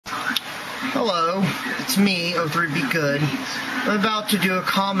Hello, it's me, O3Be Good. I'm about to do a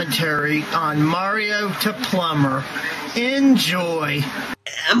commentary on Mario to Plumber. Enjoy.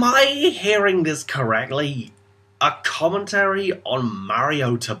 Am I hearing this correctly? A commentary on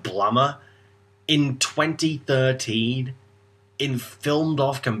Mario to Plumber in 2013 in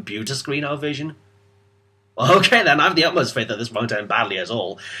filmed-off computer screen-o-vision? Okay then, I have the utmost faith that this won't end badly at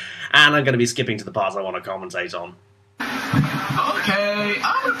all, and I'm going to be skipping to the parts I want to commentate on. Okay,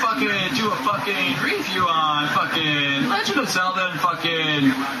 I'm gonna fucking do a fucking review on fucking Legend of Zelda and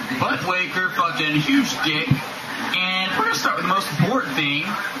fucking Butt Waker, fucking huge dick, and we're gonna start with the most important thing,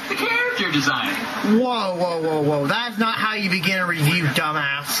 the character design. Whoa. That's not how you begin a review,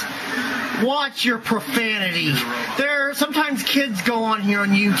 dumbass. Watch your profanity. Sometimes kids go on here on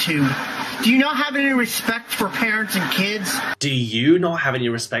YouTube. Do you not have any respect for parents and kids? Do you not have any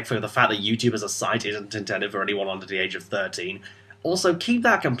respect for the fact that YouTube as a site isn't intended for anyone under the age of 13? Also, keep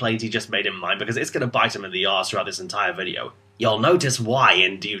that complaint he just made in mind because it's going to bite him in the arse throughout this entire video. You'll notice why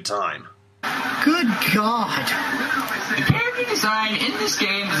in due time. Good God. The character design in this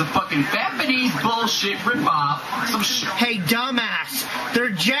game is a fucking Japanese bullshit ripoff. Hey, dumbass. They're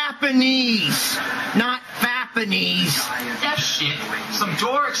Japanese, not Japanese. That shit. Some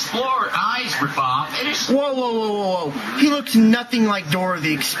Dora Explorer Eyes ripoff. It is. Whoa. He looks nothing like Dora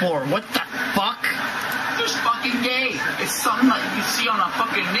the Explorer. What the fuck? It's fucking gay. It's something like you see on a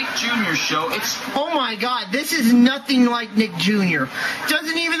fucking Nick Jr. show. It's. Oh my God, this is nothing like Nick Jr.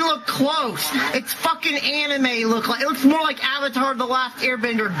 Doesn't even look close. It's fucking anime look like. It looks more like Avatar The Last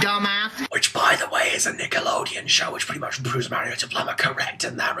Airbender, dumbass. Which, by the way, is a Nickelodeon show, which pretty much proves Mario to Plumber correct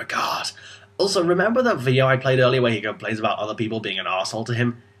in that regard. Also, remember that video I played earlier where he complains about other people being an arsehole to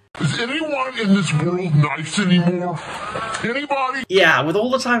him? Is anyone in this world nice anymore? Anybody? Yeah, with all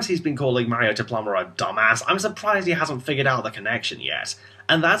the times he's been calling Mario to Plumber a dumbass, I'm surprised he hasn't figured out the connection yet.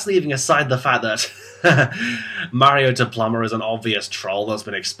 And that's leaving aside the fact that Mario to Plumber is an obvious troll that's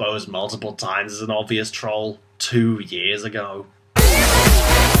been exposed multiple times as an obvious troll 2 years ago.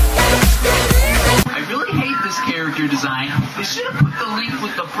 I really hate this character design. They should have put the Link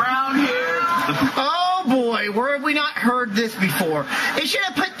with the brown hair. Oh boy, where have we not heard this before? They should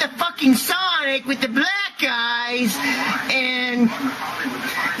have put the fucking Sonic with the black eyes and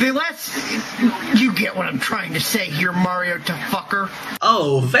the less. You get what I'm trying to say here, Mario to fucker.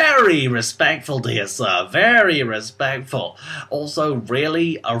 Oh, very respectful, dear sir. Very respectful. Also,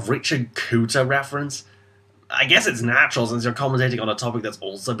 really? A Richard Cooter reference? I guess it's natural since you're commentating on a topic that's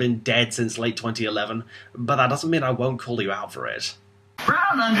also been dead since late 2011, but that doesn't mean I won't call you out for it.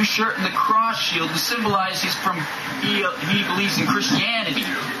 Brown undershirt and the cross shield to symbolize he believes in Christianity.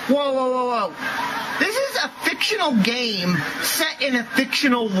 Whoa. This is a fictional game set in a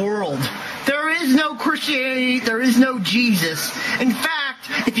fictional world. There is no Christianity, there is no Jesus. In fact,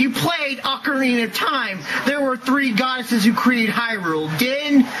 if you played Ocarina of Time, there were 3 goddesses who created Hyrule.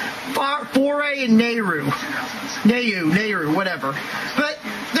 Din, Foray, and Nehru, whatever. But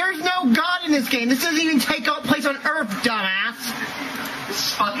there's no God in this game. This doesn't even take place on Earth, dumbass. This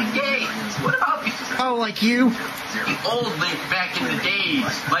is fucking gay. What about me? Oh, like you? The old Link back in the days.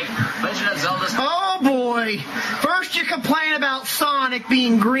 Like Legend of Zelda. Oh boy. First you complain about Sonic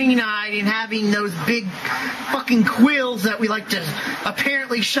being green-eyed and having those big fucking quills that we like to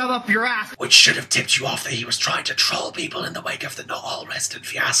apparently shove up your ass. Which should have tipped you off that he was trying to troll people in the wake of the Not All Resident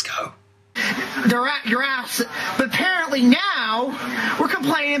fiasco. They're at your ass. But apparently now, we're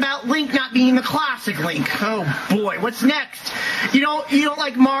complaining about Link not being the classic Link. Oh boy, what's next? You don't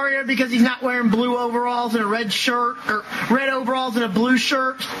like Mario because he's not wearing blue overalls and a red shirt, or red overalls and a blue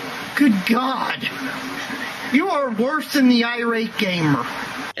shirt? Good God. You are worse than the irate gamer.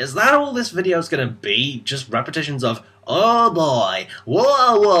 Is that all this video's gonna be? Just repetitions of, oh boy,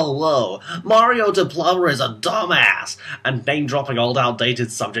 whoa, Mario to Plumber is a dumbass, and name-dropping old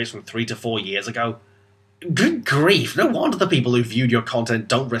outdated subjects from 3 to 4 years ago? Good grief, no wonder the people who viewed your content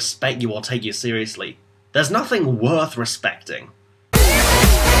don't respect you or take you seriously. There's nothing worth respecting.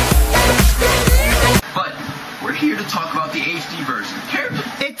 But we're here to talk about the HD version.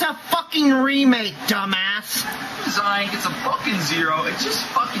 It's a fucking remake, dumbass. Design gets a fucking 0. It just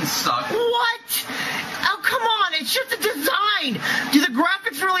fucking sucks. What? Oh, come on, it's just a design. Do the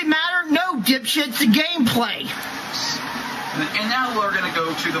graphics really matter? No, dipshit, it's the gameplay. And now we're gonna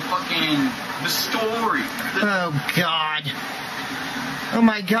go to the story. Oh, God. Oh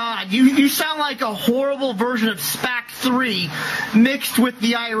my God, you sound like a horrible version of SPAC 3 mixed with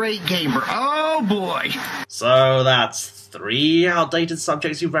the irate gamer. Oh boy. So that's 3 outdated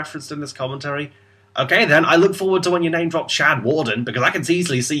subjects you've referenced in this commentary? Okay then, I look forward to when you name drop Chad Warden, because I can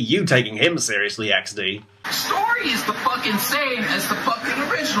easily see you taking him seriously, XD. The story is the fucking same as the fucking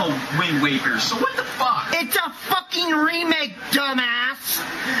original Wind Waker, so what the fuck? It's a fucking remake,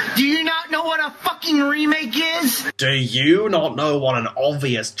 dumbass! Do you not know what a fucking remake is? Do you not know what an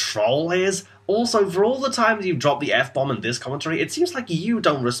obvious troll is? Also, for all the times you've dropped the F-bomb in this commentary, it seems like you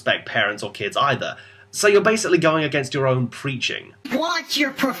don't respect parents or kids either. So you're basically going against your own preaching. Watch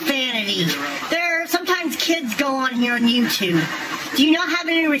your profanity. Sometimes kids go on here on YouTube. Do you not have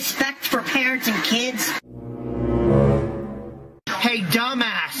any respect for parents and kids? Hey,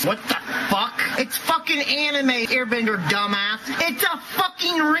 dumbass, what the fuck? It's fucking anime, Airbender, dumbass. It's a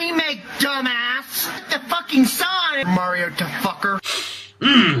fucking remake, dumbass. The fucking sign, Mario to fucker.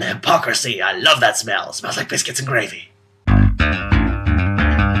 Hypocrisy. I love that smell. Smells like biscuits and gravy.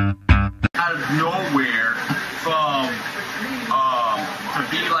 Out of nowhere, to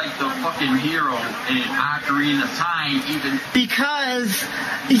be like the fucking hero in Ocarina of Time, even Because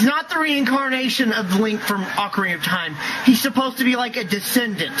he's not the reincarnation of Link from Ocarina of Time. He's supposed to be like a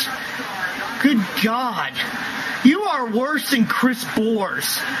descendant. Good God. You are worse than Chris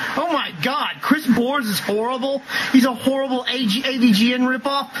Bores. Oh my God, Chris Bores is horrible. He's a horrible AVGN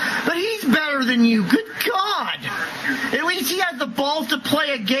ripoff, but he's better than you. Good God. At least he has the balls to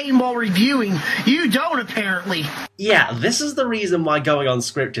play a game while reviewing. You don't, apparently. Yeah, this is the reason why going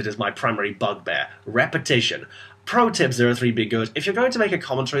unscripted is my primary bugbear. Repetition. Pro tip 03BeGood, if you're going to make a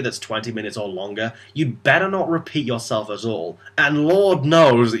commentary that's 20 minutes or longer, you'd better not repeat yourself at all. And Lord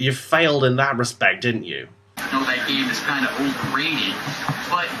knows that you failed in that respect, didn't you? I know that game is kind of overrated,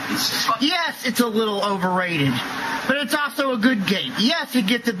 but it's just fucking... Yes, it's a little overrated, but it's also a good game. Yes, it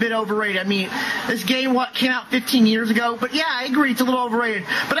gets a bit overrated. I mean, this game, came out 15 years ago, but yeah, I agree, it's a little overrated.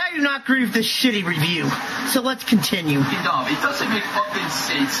 But I do not agree with this shitty review. So let's continue. Dumb. It doesn't make fucking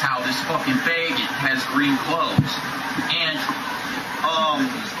sense how this fucking faggot has green clothes. And,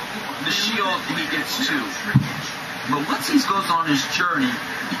 the shield he gets too. But once he goes on his journey,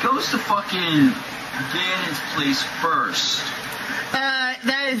 he goes to fucking Ganon's place first.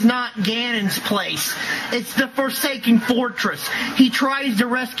 That is not Ganon's place. It's the Forsaken Fortress. He tries to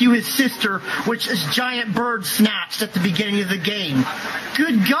rescue his sister, which this giant bird snatched at the beginning of the game.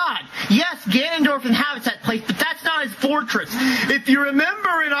 Good God. Yes, Ganondorf inhabits that place, but that's not his fortress. If you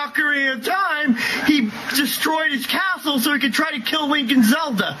remember in Ocarina of Time, he destroyed his castle so he could try to kill Link and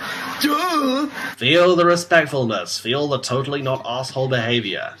Zelda. Duh. Feel the respectfulness. Feel the totally not asshole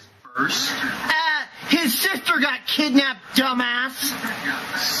behavior. First? His sister got kidnapped, dumbass.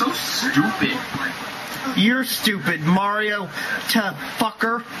 So stupid. You're stupid, Mario to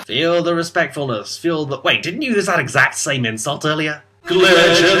fucker. Feel the respectfulness. Feel the... Wait, didn't you use that exact same insult earlier?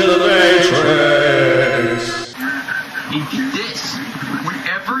 Glitch in the Matrix! And get this.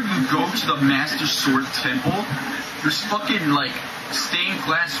 Whenever you go to the Master Sword Temple, there's fucking, like, stained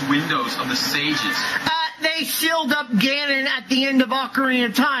glass windows of the sages. They sealed up Ganon at the end of Ocarina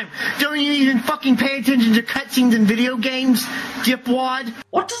of Time. Don't you even fucking pay attention to cutscenes in video games, dipwad?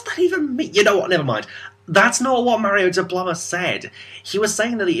 What does that even mean? You know what, never mind. That's not what Mario Diploma said. He was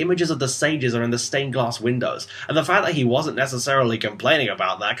saying that the images of the sages are in the stained glass windows, and the fact that he wasn't necessarily complaining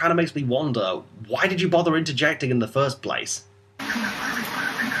about that kind of makes me wonder, why did you bother interjecting in the first place?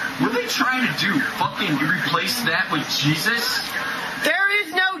 Were they trying to do fucking replace that with Jesus? There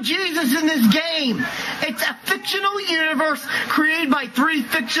is no Jesus in this game. It's a fictional universe created by 3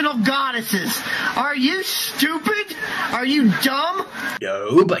 fictional goddesses. Are you stupid? Are you dumb?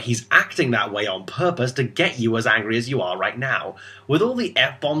 No, but he's acting that way on purpose to get you as angry as you are right now. With all the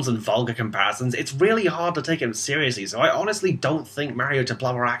F-bombs and vulgar comparisons, it's really hard to take him seriously, so I honestly don't think Mario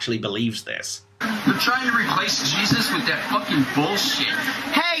Diploma actually believes this. They're trying to replace Jesus with that fucking bullshit.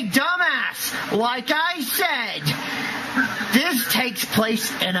 Hey, dumbass! Like I said, this takes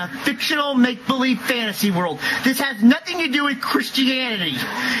place in a fictional make-believe fantasy world. This has nothing to do with Christianity.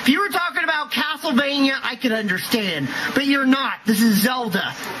 If you were talking about Castlevania, I could understand. But you're not. This is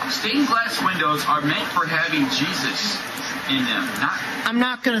Zelda. Stained glass windows are meant for having Jesus in them, not... I'm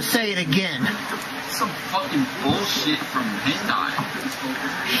not gonna say it again. Some fucking bullshit from hentai.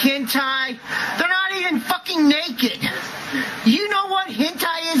 Hentai? They're not even fucking naked. You know what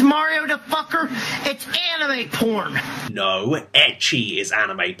hentai is, Mario the fucker? It's anime porn. No, ecchi is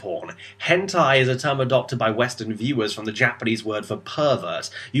anime porn. Hentai is a term adopted by Western viewers from the Japanese word for pervert,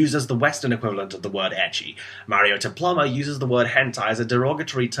 used as the Western equivalent of the word ecchi. Mario Diploma uses the word hentai as a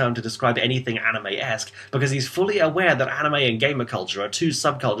derogatory term to describe anything anime-esque, because he's fully aware that anime and gamer culture are 2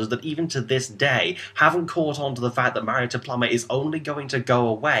 subcultures that even to this day haven't caught on to the fact that Mario Diploma is only going to go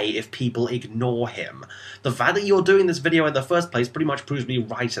away if people ignore him. The fact that you're doing this video in the first place pretty much proves me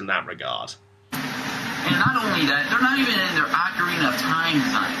right in that regard. And And not only that, they're not even in their Ocarina of Time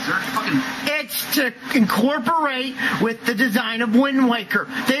designs. They're fucking... It's to incorporate with the design of Wind Waker.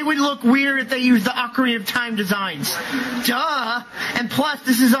 They would look weird if they used the Ocarina of Time designs. Duh! And plus,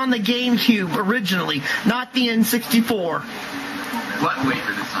 this is on the GameCube originally, not the N64. What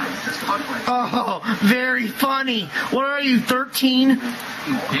Waker designs? That's fucking... Oh, very funny. What are you, 13?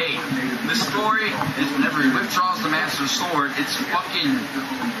 Hey, the story is whenever he withdraws the Master Sword, it's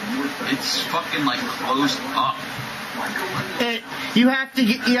fucking like closed up. You have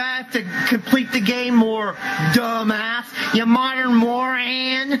to complete the game more, dumbass. You modern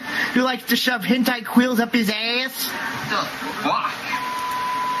moron who likes to shove hentai quills up his ass. The fuck?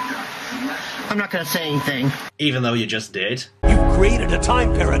 I'm not gonna say anything. Even though you just did. You've created a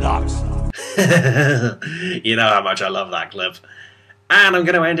time paradox. You know how much I love that clip. And I'm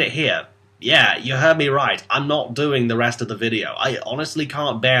going to end it here. Yeah, you heard me right. I'm not doing the rest of the video. I honestly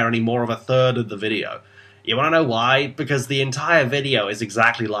can't bear any more of a third of the video. You want to know why? Because the entire video is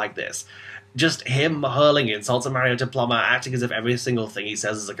exactly like this. Just him hurling insults at Mario to Plumber, acting as if every single thing he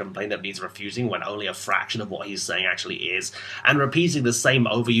says is a complaint that needs refuting when only a fraction of what he's saying actually is, and repeating the same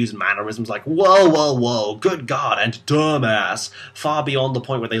overused mannerisms like whoa, whoa, whoa, good God, and dumbass, far beyond the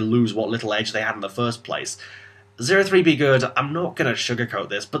point where they lose what little edge they had in the first place. 03Be Good, I'm not going to sugarcoat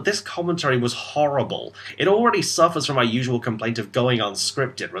this, but this commentary was horrible. It already suffers from my usual complaint of going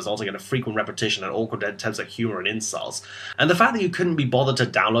unscripted, resulting in a frequent repetition and awkward attempts at humor and insults. And the fact that you couldn't be bothered to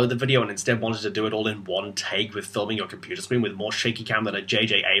download the video and instead wanted to do it all in one take with filming your computer screen with more shaky cam than a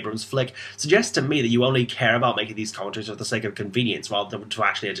J.J. Abrams flick suggests to me that you only care about making these commentaries for the sake of convenience rather than to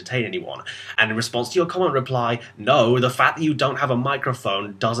actually entertain anyone. And in response to your comment reply, no, the fact that you don't have a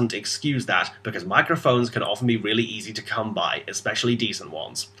microphone doesn't excuse that, because microphones can often be really easy to come by, especially decent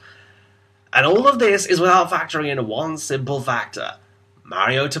ones. And all of this is without factoring in one simple factor.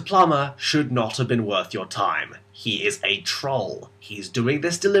 Mario to Plumber should not have been worth your time. He is a troll. He's doing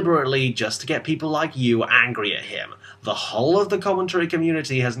this deliberately just to get people like you angry at him. The whole of the commentary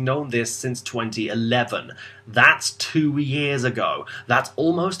community has known this since 2011. That's 2 years ago. That's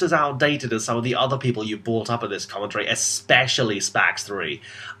almost as outdated as some of the other people you brought up in this commentary, especially Spax3.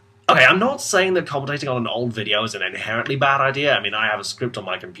 Okay, I'm not saying that commentating on an old video is an inherently bad idea. I mean, I have a script on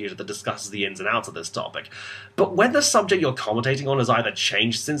my computer that discusses the ins and outs of this topic. But when the subject you're commentating on has either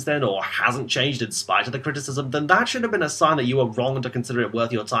changed since then or hasn't changed in spite of the criticism, then that should have been a sign that you were wrong to consider it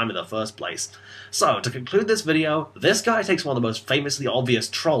worth your time in the first place. So, to conclude this video, this guy takes one of the most famously obvious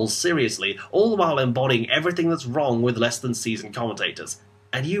trolls seriously, all the while embodying everything that's wrong with less than seasoned commentators.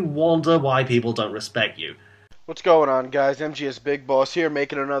 And you wonder why people don't respect you. What's going on, guys? MGS Big Boss here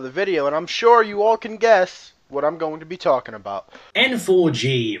making another video, and I'm sure you all can guess what I'm going to be talking about.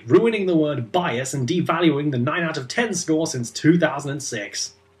 N4G, ruining the word bias and devaluing the 9 out of 10 score since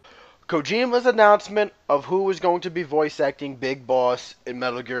 2006. Kojima's announcement of who is going to be voice acting Big Boss in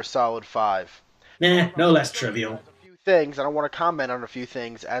Metal Gear Solid 5. Nah, no less trivial. A few things, and I want to comment on a few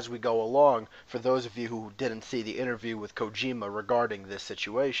things as we go along, for those of you who didn't see the interview with Kojima regarding this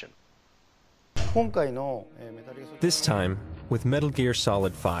situation. This time, with Metal Gear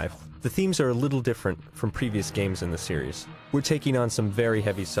Solid 5, the themes are a little different from previous games in the series. We're taking on some very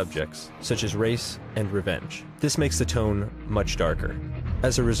heavy subjects, such as race and revenge. This makes the tone much darker.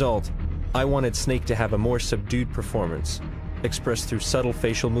 As a result, I wanted Snake to have a more subdued performance, expressed through subtle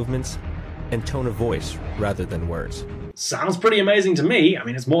facial movements and tone of voice rather than words. Sounds pretty amazing to me. I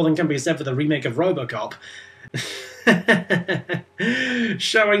mean, it's more than can be said for the remake of RoboCop.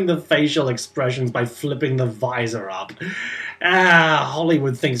 Showing the facial expressions by flipping the visor up.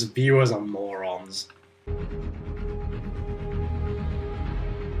 Hollywood thinks viewers are morons.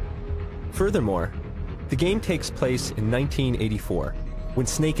 Furthermore, the game takes place in 1984, when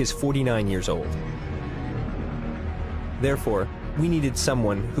Snake is 49 years old. Therefore, we needed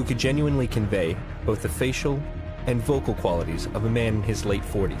someone who could genuinely convey both the facial and vocal qualities of a man in his late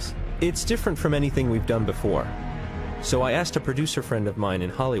 40s. It's different from anything we've done before, so I asked a producer friend of mine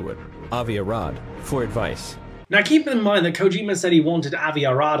in Hollywood, Avi Arad, for advice. Now keep in mind that Kojima said he wanted Avi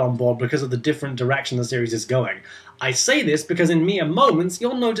Arad on board because of the different direction the series is going. I say this because in mere moments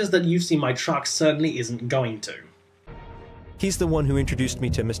you'll notice that You've Seen My Truck certainly isn't going to. He's the one who introduced me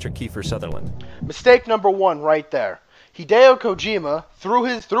to Mr. Kiefer Sutherland. Mistake number one right there. Hideo Kojima,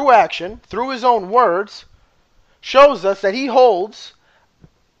 through action, through his own words, shows us that he holds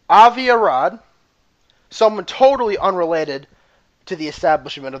Avi Arad, someone totally unrelated to the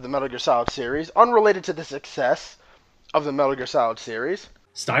establishment of the Metal Gear Solid series, unrelated to the success of the Metal Gear Solid series.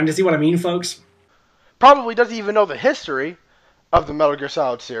 Starting to see what I mean, folks? Probably doesn't even know the history of the Metal Gear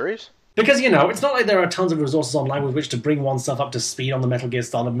Solid series. Because, you know, it's not like there are tons of resources online with which to bring oneself up to speed on the Metal Gear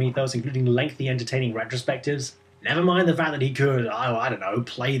Solid mythos, including lengthy, entertaining retrospectives. Never mind the fact that he could, I don't know,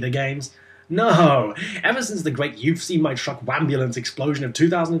 play the games. No! Ever since the great You've Seen My Truck Wambulance explosion of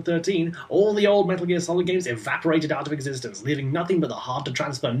 2013, all the old Metal Gear Solid games evaporated out of existence, leaving nothing but the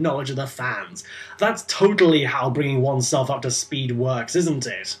hard-to-transfer knowledge of the fans. That's totally how bringing oneself up to speed works, isn't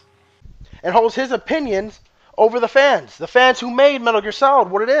it? And holds his opinions over the fans who made Metal Gear Solid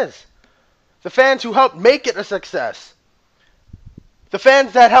what it is. The fans who helped make it a success. The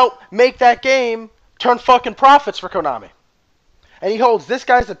fans that helped make that game turn fucking profits for Konami. And he holds this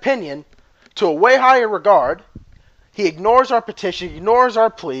guy's opinion to a way higher regard. He ignores our petition, ignores our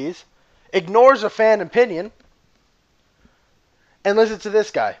pleas, ignores a fan opinion, and listens to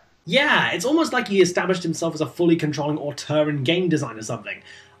this guy. Yeah, it's almost like he established himself as a fully controlling auteur and game designer or something.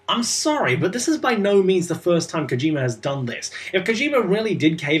 I'm sorry, but this is by no means the first time Kojima has done this. If Kojima really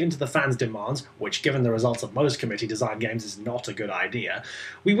did cave into the fans' demands, which given the results of most committee-designed games is not a good idea,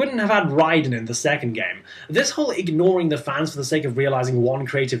 we wouldn't have had Raiden in the second game. This whole ignoring the fans for the sake of realizing one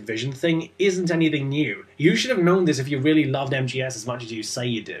creative vision thing isn't anything new. You should have known this if you really loved MGS as much as you say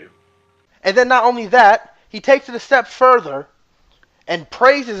you do. And then not only that, he takes it a step further and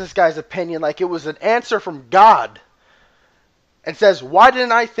praises this guy's opinion like it was an answer from God. And says, why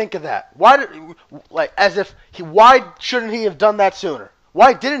didn't I think of that? Why shouldn't he have done that sooner?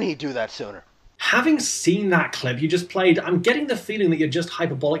 Why didn't he do that sooner? Having seen that clip you just played, I'm getting the feeling that you're just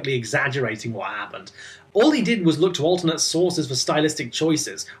hyperbolically exaggerating what happened. All he did was look to alternate sources for stylistic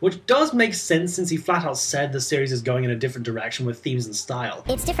choices, which does make sense since he flat out said the series is going in a different direction with themes and style.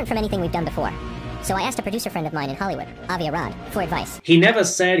 It's different from anything we've done before. So I asked a producer friend of mine in Hollywood, Avi Arad, for advice. He never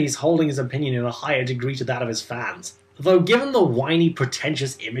said he's holding his opinion in a higher degree to that of his fans. Though given the whiny,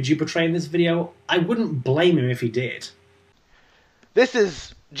 pretentious image you portray in this video, I wouldn't blame him if he did. This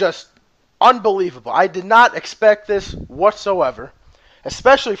is just unbelievable. I did not expect this whatsoever,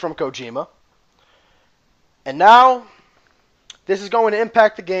 especially from Kojima. And now, this is going to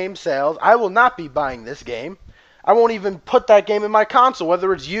impact the game sales. I will not be buying this game. I won't even put that game in my console,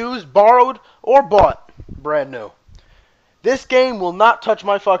 whether it's used, borrowed, or bought brand new. This game will not touch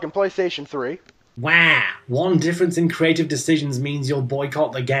my fucking PlayStation 3. Wow, one difference in creative decisions means you'll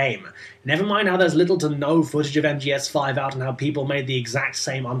boycott the game. Never mind how there's little to no footage of MGS5 out and how people made the exact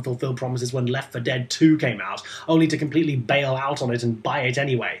same unfulfilled promises when Left 4 Dead 2 came out, only to completely bail out on it and buy it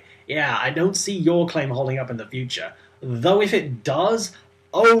anyway. Yeah, I don't see your claim holding up in the future. Though if it does,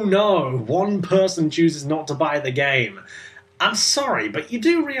 oh no, one person chooses not to buy the game. I'm sorry, but you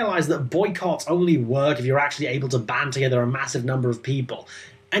do realise that boycotts only work if you're actually able to band together a massive number of people.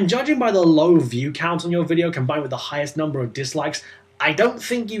 And judging by the low view count on your video combined with the highest number of dislikes, I don't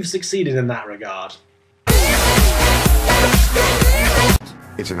think you've succeeded in that regard.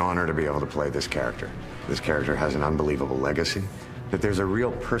 It's an honor to be able to play this character. This character has an unbelievable legacy, but there's a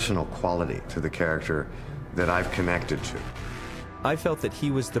real personal quality to the character that I've connected to. I felt that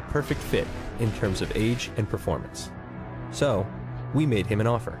he was the perfect fit in terms of age and performance. So, we made him an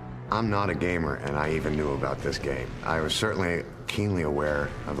offer. I'm not a gamer, and I even knew about this game. I was certainly keenly aware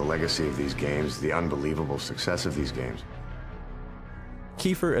of the legacy of these games, the unbelievable success of these games.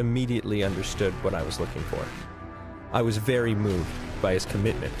 Kiefer immediately understood what I was looking for. I was very moved by his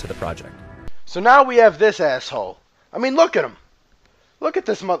commitment to the project. So now we have this asshole. I mean, look at him. Look at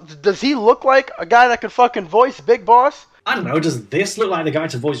this. Does he look like a guy that could fucking voice Big Boss? I don't know, does this look like the guy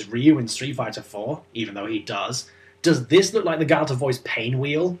to voice Ryu in Street Fighter 4? Even though he does. Does this look like the guy to voice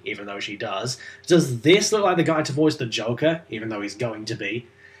Painwheel? Even though she does. Does this look like the guy to voice the Joker? Even though he's going to be.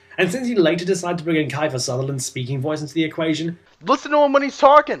 And since he later decided to bring in Kiefer Sutherland's speaking voice into the equation... Listen to him when he's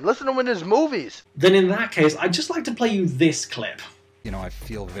talking. Listen to him in his movies. Then in that case, I'd just like to play you this clip. You know, I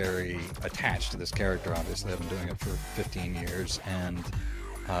feel very attached to this character, obviously. I've been doing it for 15 years, and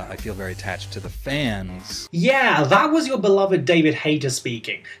I feel very attached to the fans. Yeah, that was your beloved David Hayter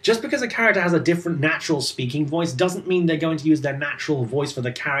speaking. Just because a character has a different natural speaking voice doesn't mean they're going to use their natural voice for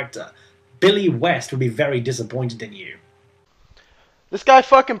the character. Billy West would be very disappointed in you. This guy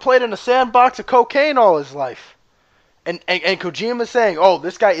fucking played in a sandbox of cocaine all his life. And Kojima's saying, oh,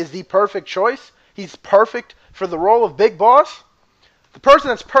 this guy is the perfect choice? He's perfect for the role of Big Boss? The person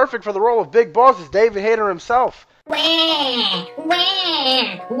that's perfect for the role of Big Boss is David Hayter himself. One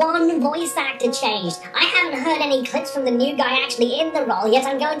voice actor changed. I haven't heard any clips from the new guy actually in the role, yet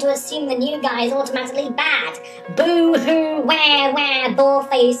I'm going to assume the new guy is automatically bad. Boo-hoo,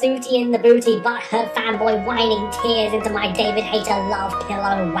 bullface, ooty in the booty, butthurt fanboy whining tears into my David Hayter love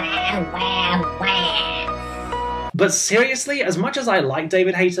pillow, But seriously, as much as I like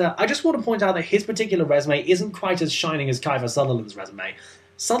David Hayter, I just want to point out that his particular resume isn't quite as shining as Kiefer Sutherland's resume.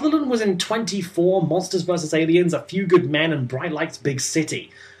 Sutherland was in 24, Monsters vs. Aliens, A Few Good Men, and Bright Lights Big City.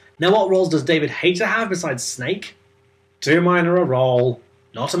 Now what roles does David Hayter have besides Snake? Too minor a role,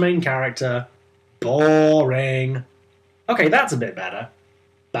 not a main character, boring. Okay, that's a bit better.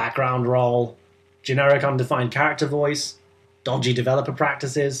 Background role, generic undefined character voice, dodgy developer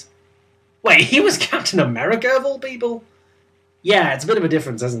practices. Wait, he was Captain America of all people? Yeah, it's a bit of a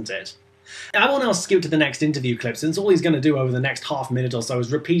difference, isn't it? I will now skip to the next interview clip, since all he's going to do over the next half minute or so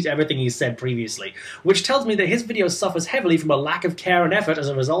is repeat everything he's said previously, which tells me that his video suffers heavily from a lack of care and effort as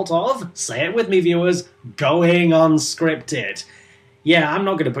a result of, say it with me viewers, going unscripted. Yeah, I'm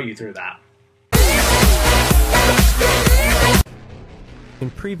not going to put you through that.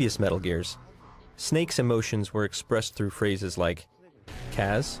 In previous Metal Gears, Snake's emotions were expressed through phrases like,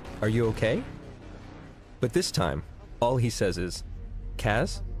 "Kaz, are you okay?" But this time, all he says is,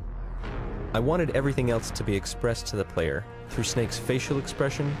 "Kaz?" I wanted everything else to be expressed to the player through Snake's facial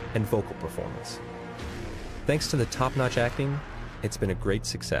expression and vocal performance. Thanks to the top-notch acting, it's been a great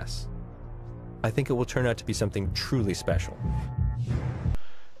success. I think it will turn out to be something truly special.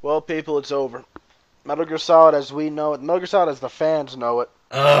 Well, people, it's over. Metal Gear Solid as we know it, Metal Gear Solid as the fans know it,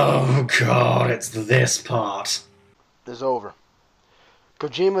 Oh god, it's this part. is over.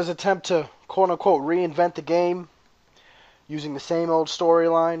 Kojima's attempt to quote-unquote reinvent the game, using the same old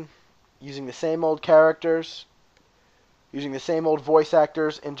storyline, using the same old characters, using the same old voice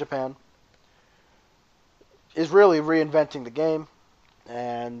actors in Japan, is really reinventing the game.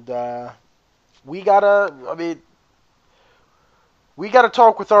 And we gotta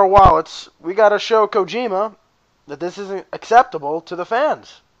talk with our wallets. We gotta show Kojima that this isn't acceptable to the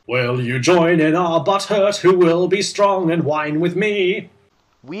fans. Will you join in our butthurt? Who will be strong and whine with me?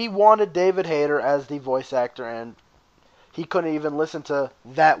 We wanted David Hayter as the voice actor, and he couldn't even listen to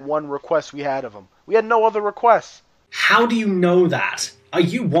that one request we had of him. We had no other requests. How do you know that? Are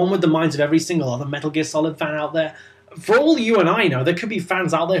you one with the minds of every single other Metal Gear Solid fan out there? For all you and I know, there could be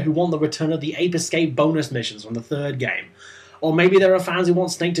fans out there who want the return of the Ape Escape bonus missions from the third game. Or maybe there are fans who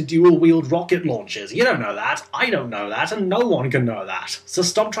want Snake to dual-wield rocket launchers. You don't know that, I don't know that, and no one can know that. So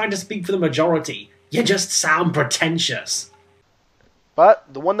stop trying to speak for the majority. You just sound pretentious.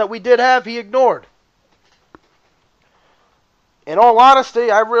 But the one that we did have, he ignored. In all honesty,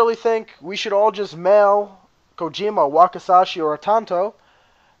 I really think we should all just mail Kojima, Wakasashi, or Tanto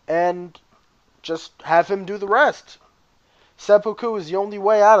and just have him do the rest. Seppuku is the only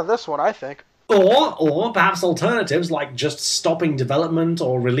way out of this one, I think. Or perhaps alternatives like just stopping development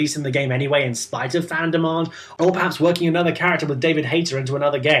or releasing the game anyway in spite of fan demand, or perhaps working another character with David Hayter into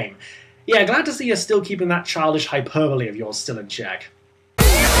another game. Yeah, glad to see you're still keeping that childish hyperbole of yours still in check.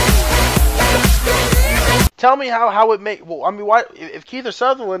 Tell me how it make. Well, I mean, why if Kiefer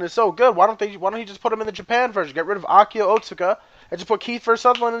Sutherland is so good, why don't he just put him in the Japan version? Get rid of Akio Otsuka and just put Kiefer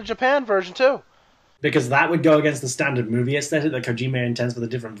Sutherland in the Japan version too. Because that would go against the standard movie aesthetic that Kojima intends for the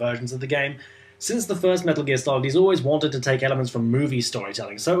different versions of the game. Since the first Metal Gear Solid, he's always wanted to take elements from movie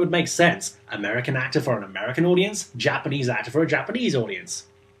storytelling, so it would make sense. American actor for an American audience, Japanese actor for a Japanese audience.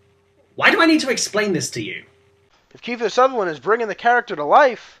 Why do I need to explain this to you? If Kiefer Sutherland is bringing the character to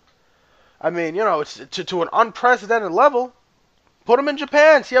life, I mean, you know, it's to an unprecedented level. Put him in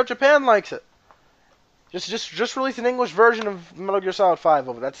Japan. See how Japan likes it. Just release an English version of Metal Gear Solid 5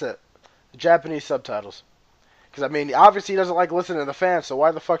 over. That's it. The Japanese subtitles. Because, I mean, obviously he doesn't like listening to the fans, so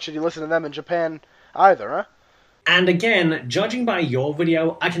why the fuck should he listen to them in Japan either, huh? And again, judging by your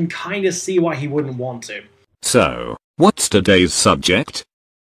video, I can kind of see why he wouldn't want to. So, what's today's subject?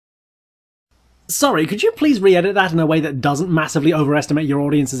 Sorry, could you please re-edit that in a way that doesn't massively overestimate your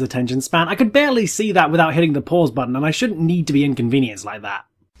audience's attention span? I could barely see that without hitting the pause button, and I shouldn't need to be inconvenienced like that.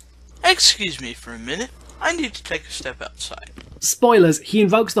 Excuse me for a minute. I need to take a step outside. Spoilers, he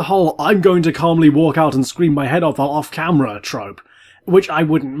invokes the whole "I'm going to calmly walk out and scream my head off while off-camera" trope. Which I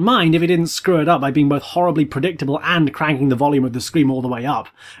wouldn't mind if he didn't screw it up by being both horribly predictable and cranking the volume of the scream all the way up.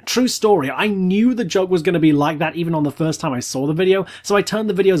 True story, I knew the joke was going to be like that even on the first time I saw the video, so I turned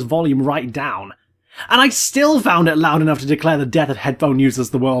the video's volume right down. And I still found it loud enough to declare the death of headphone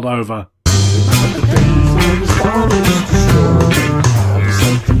users the world over.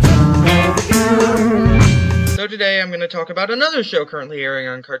 So today I'm going to talk about another show currently airing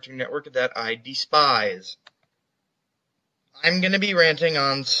on Cartoon Network that I despise. I'm going to be ranting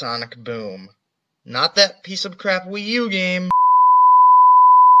on Sonic Boom. Not that piece of crap Wii U game.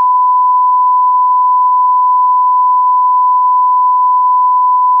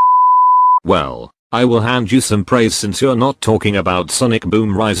 Well, I will hand you some praise since you're not talking about Sonic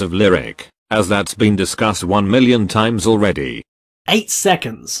Boom Rise of Lyric, as that's been discussed 1 million times already. 8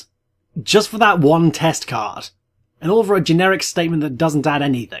 seconds. Just for that one test card. And all for a generic statement that doesn't add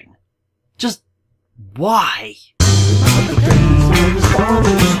anything. Just why?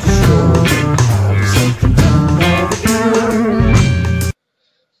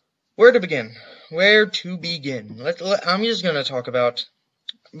 Where to begin? Where to begin? I'm just going to talk about...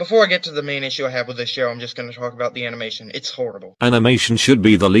 Before I get to the main issue I have with this show, I'm just going to talk about the animation. It's horrible. Animation should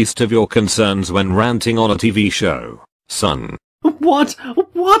be the least of your concerns when ranting on a TV show, son. What?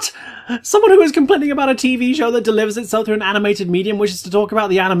 What? Someone who is complaining about a TV show that delivers itself through an animated medium wishes to talk about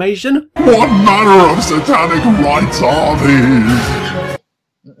the animation? What manner of satanic rites are these?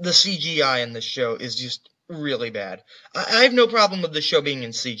 The CGI in this show is just really bad. I have no problem with the show being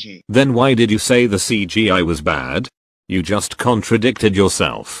in CG. Then why did you say the CGI was bad? You just contradicted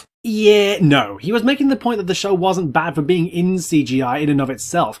yourself. Yeah, no. He was making the point that the show wasn't bad for being in CGI in and of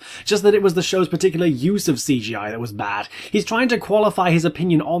itself, just that it was the show's particular use of CGI that was bad. He's trying to qualify his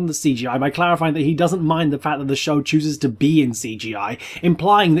opinion on the CGI by clarifying that he doesn't mind the fact that the show chooses to be in CGI,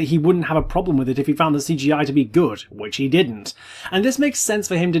 implying that he wouldn't have a problem with it if he found the CGI to be good, which he didn't. And this makes sense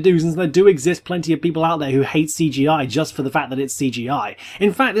for him to do, since there do exist plenty of people out there who hate CGI just for the fact that it's CGI.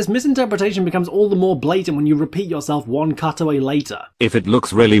 In fact, this misinterpretation becomes all the more blatant when you repeat yourself one cutaway later. If it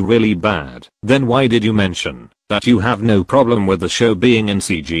looks really bad, then why did you mention that you have no problem with the show being in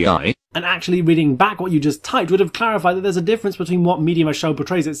CGI? And actually reading back what you just typed would have clarified that there's a difference between what medium a show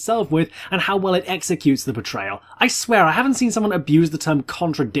portrays itself with and how well it executes the portrayal. I swear I haven't seen someone abuse the term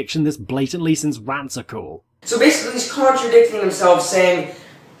contradiction this blatantly since rants are cool. So basically he's contradicting himself, saying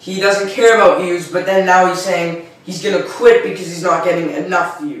he doesn't care about views, but then now he's saying he's gonna quit because he's not getting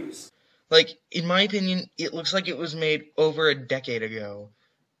enough views. Like, in my opinion, it looks like it was made over a decade ago.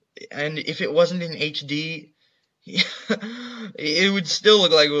 And if it wasn't in HD, it would still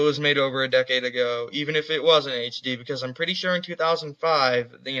look like it was made over a decade ago, even if it wasn't HD, because I'm pretty sure in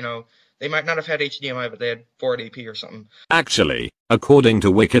 2005, you know, they might not have had HDMI, but they had 480p or something. Actually, according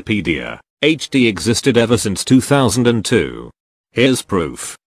to Wikipedia, HD existed ever since 2002. Here's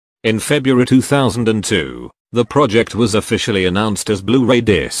proof. In February 2002, the project was officially announced as Blu-ray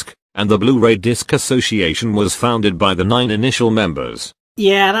Disc, and the Blu-ray Disc Association was founded by the 9 initial members.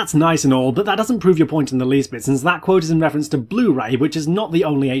 Yeah, that's nice and all, but that doesn't prove your point in the least bit, since that quote is in reference to Blu-ray, which is not the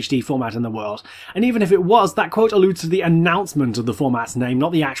only HD format in the world. And even if it was, that quote alludes to the announcement of the format's name,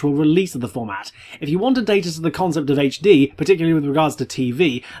 not the actual release of the format. If you want to date us to the concept of HD, particularly with regards to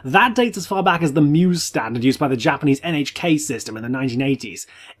TV, that dates as far back as the Muse standard used by the Japanese NHK system in the 1980s.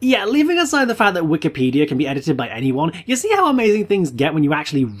 Yeah, leaving aside the fact that Wikipedia can be edited by anyone, you see how amazing things get when you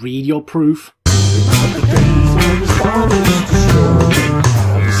actually read your proof?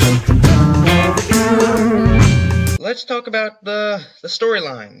 Let's talk about the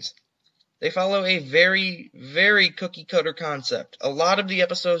storylines. They follow a very cookie-cutter concept. A lot of the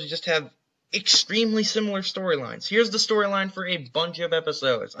episodes just have extremely similar storylines. Here's the storyline for a bunch of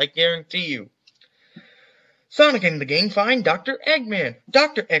episodes, I guarantee you. Sonic and the gang find Dr. Eggman.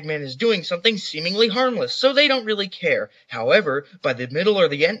 Dr. Eggman is doing something seemingly harmless, so they don't really care. However, by the middle or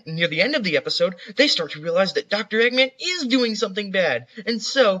near the end of the episode, they start to realize that Dr. Eggman is doing something bad. And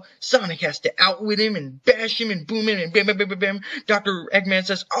so, Sonic has to outwit him and bash him and boom him and bam bam bam bam bam. Dr. Eggman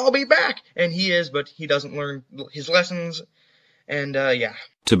says, "I'll be back!" And he is, but he doesn't learn his lessons. And, yeah.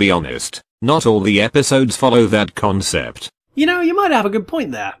 To be honest, not all the episodes follow that concept. You know, you might have a good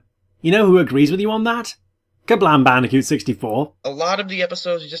point there. You know who agrees with you on that? KaBlamBandicoot64. A lot of the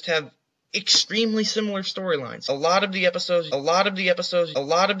episodes just have extremely similar storylines. A lot of the episodes, Yeah,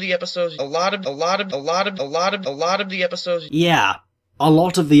 a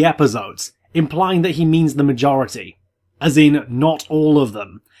lot of the episodes, implying that he means the majority. As in, not all of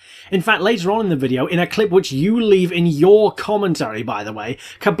them. In fact, later on in the video, in a clip which you leave in your commentary, by the way,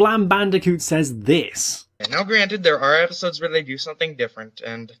 KaBlamBandicoot says this. Now granted, there are episodes where they do something different,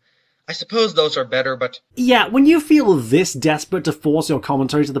 and I suppose those are better, but... Yeah, when you feel this desperate to force your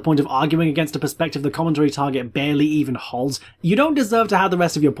commentary to the point of arguing against a perspective the commentary target barely even holds, you don't deserve to have the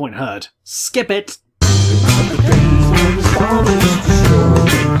rest of your point heard. Skip it!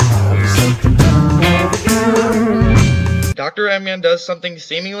 Dr. Eggman does something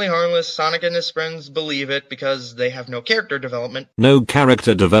seemingly harmless. Sonic and his friends believe it because they have no character development. No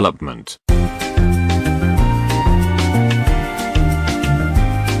character development.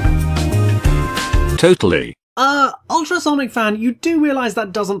 Totally. Ultrasonic fan, you do realise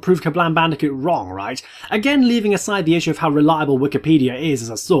that doesn't prove KaBlamBandicoot wrong, right? Again, leaving aside the issue of how reliable Wikipedia is as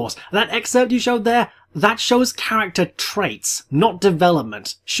a source, that excerpt you showed there, That shows character traits, not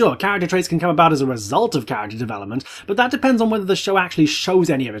development. Sure, character traits can come about as a result of character development, but that depends on whether the show actually shows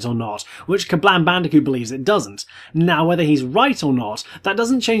any of it or not, which KaBlamBandicoot believes it doesn't. Now, whether he's right or not, that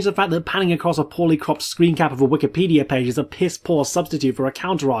doesn't change the fact that panning across a poorly cropped screen cap of a Wikipedia page is a piss-poor substitute for a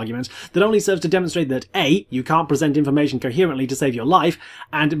counter-argument that only serves to demonstrate that A, you can't present information coherently to save your life,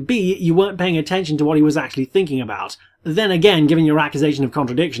 and B, you weren't paying attention to what he was actually thinking about. Then again, given your accusation of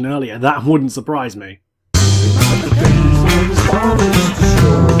contradiction earlier, that wouldn't surprise me.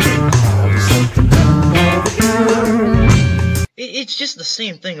 It's just the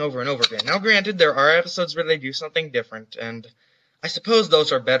same thing over and over again. Now granted, there are episodes where they do something different, and I suppose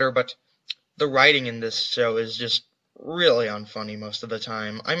those are better, but the writing in this show is just really unfunny most of the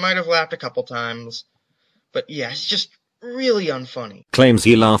time. I might have laughed a couple times, but yeah, it's just really unfunny. Claims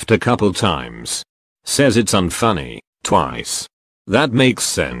he laughed a couple times. Says it's unfunny. Twice. That makes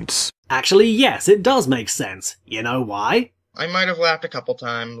sense. Actually, yes, it does make sense. You know why? I might have laughed a couple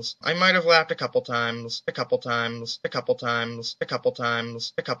times. I might have laughed a couple times. A couple times. A couple times. A couple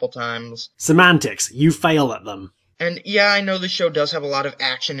times. A couple times. Semantics. You fail at them. And yeah, I know the show does have a lot of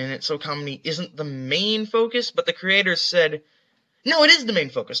action in it, so comedy isn't the main focus, but the creators said... No, it is the main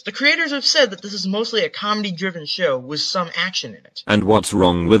focus. The creators have said that this is mostly a comedy-driven show with some action in it. And what's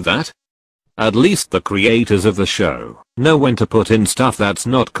wrong with that? At least the creators of the show know when to put in stuff that's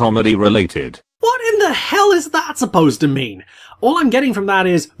not comedy related. What in the hell is that supposed to mean? All I'm getting from that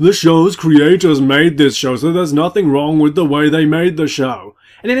is, the show's creators made this show, so there's nothing wrong with the way they made the show.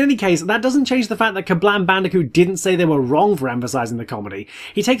 And in any case, that doesn't change the fact that KaBlamBandicoot didn't say they were wrong for emphasizing the comedy.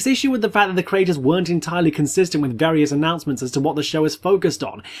 He takes issue with the fact that the creators weren't entirely consistent with various announcements as to what the show is focused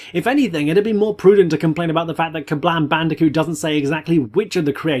on. If anything, it'd be more prudent to complain about the fact that KaBlamBandicoot doesn't say exactly which of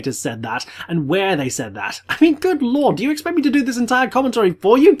the creators said that, and where they said that. I mean, good lord, do you expect me to do this entire commentary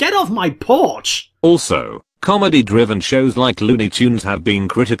for you? Get off my porch! Also, comedy-driven shows like Looney Tunes have been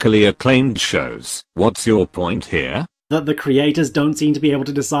critically acclaimed shows. What's your point here? That the creators don't seem to be able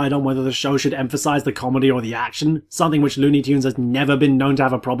to decide on whether the show should emphasize the comedy or the action, something which Looney Tunes has never been known to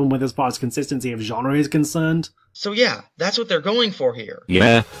have a problem with as far as consistency of genre is concerned. So yeah, that's what they're going for here.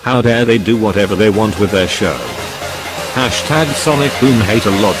 Yeah, how dare they do whatever they want with their show. Hashtag Sonic Boom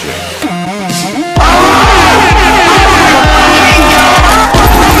Hater Logic.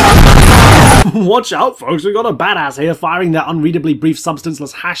 Watch out, folks, we've got a badass here firing their unreadably brief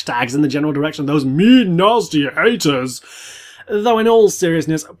substanceless hashtags in the general direction of those mean, nasty haters. Though in all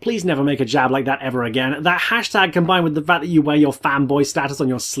seriousness, please never make a jab like that ever again. That hashtag combined with the fact that you wear your fanboy status on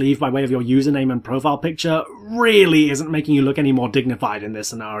your sleeve by way of your username and profile picture really isn't making you look any more dignified in this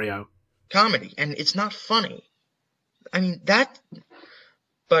scenario. Comedy, and it's not funny. I mean,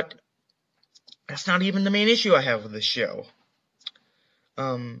 but that's not even the main issue I have with this show.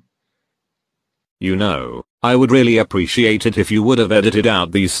 You know, I would really appreciate it if you would have edited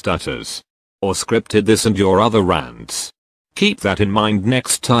out these stutters. Or scripted this and your other rants. Keep that in mind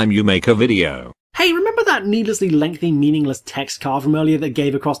next time you make a video. Hey, remember that needlessly lengthy, meaningless text card from earlier that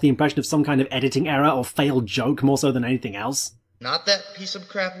gave across the impression of some kind of editing error or failed joke more so than anything else? Not that piece of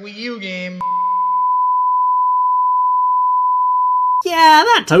crap Wii U game. Yeah,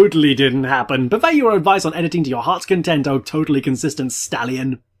 that totally didn't happen. Purvey your advice on editing to your heart's content, oh totally consistent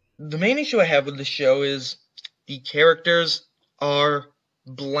stallion. The main issue I have with the show is the characters are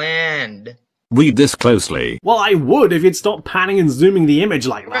bland. Read this closely. Well, I would if you'd stop panning and zooming the image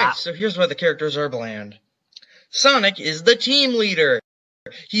like that. Right, so here's why the characters are bland. Sonic is the team leader.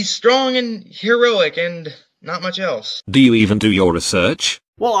 He's strong and heroic and not much else. Do you even do your research?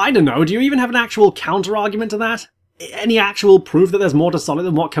 Well, I don't know. Do you even have an actual counter-argument to that? Any actual proof that there's more to Sonic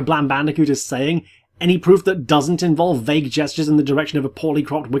than what KaBlamBandicoot is saying? Any proof that doesn't involve vague gestures in the direction of a poorly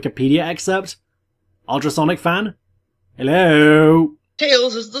cropped Wikipedia excerpt? Ultrasonic fan? Hello?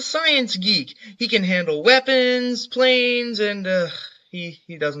 Tails is the science geek. He can handle weapons, planes, and, he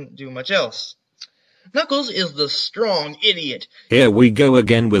doesn't do much else. Knuckles is the strong idiot. Here we go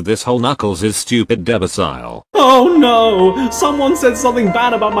again with this whole Knuckles is stupid debacile. Oh no! Someone said something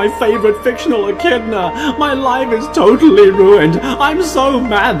bad about my favorite fictional echidna. My life is totally ruined. I'm so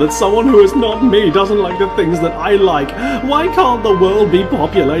mad that someone who is not me doesn't like the things that I like. Why can't the world be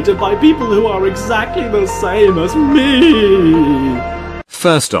populated by people who are exactly the same as me?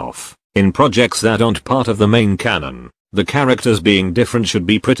 First off, in projects that aren't part of the main canon, the characters being different should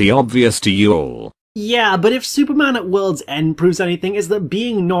be pretty obvious to you all. Yeah, but if Superman at World's End proves anything, it's that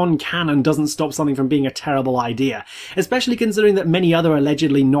being non-canon doesn't stop something from being a terrible idea, especially considering that many other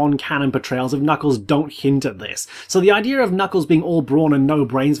allegedly non-canon portrayals of Knuckles don't hint at this. So the idea of Knuckles being all brawn and no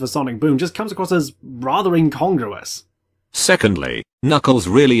brains for Sonic Boom just comes across as rather incongruous. Secondly, Knuckles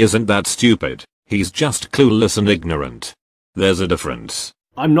really isn't that stupid. He's just clueless and ignorant. There's a difference.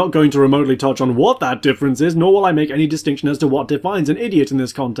 I'm not going to remotely touch on what that difference is, nor will I make any distinction as to what defines an idiot in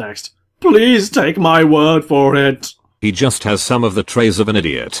this context. Please take my word for it. He just has some of the traits of an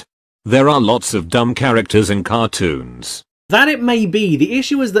idiot. There are lots of dumb characters in cartoons. That it may be, the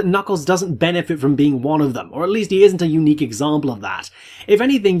issue is that Knuckles doesn't benefit from being one of them, or at least he isn't a unique example of that. If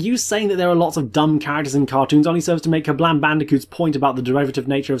anything, you saying that there are lots of dumb characters in cartoons only serves to make KaBlamBandicoot's point about the derivative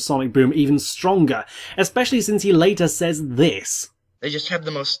nature of Sonic Boom even stronger, especially since he later says this. They just have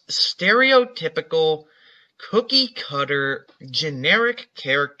the most stereotypical, cookie-cutter, generic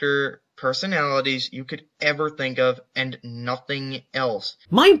character personalities you could ever think of, and nothing else.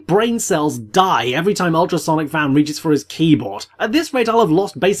 My brain cells die every time Ultrasonic Fan reaches for his keyboard. At this rate, I'll have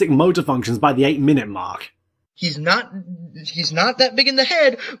lost basic motor functions by the 8-minute mark. He's not that big in the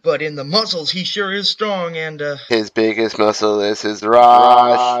head, but in the muscles he sure is strong, and his biggest muscle is his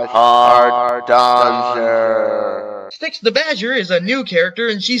Rush Hard Dunzer. Styx the Badger is a new character,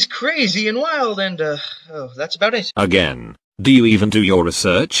 and she's crazy and wild, and that's about it. Again, do you even do your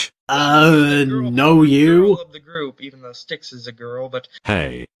research? No you. Of the group, even though Styx is a girl, but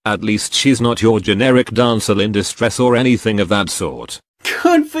hey, at least she's not your generic damsel in distress or anything of that sort.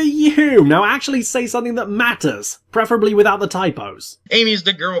 Good for you! Now actually say something that matters, preferably without the typos. Amy's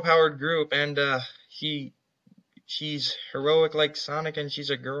the girl-powered group, and she's heroic like Sonic, and she's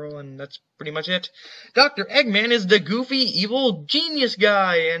a girl, and that's pretty much it. Dr. Eggman is the goofy, evil genius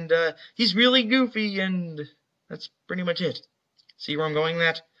guy, and he's really goofy, and that's pretty much it. See where I'm going with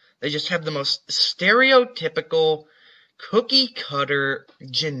that? They just have the most stereotypical, cookie-cutter,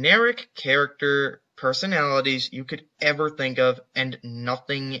 generic character personalities you could ever think of, and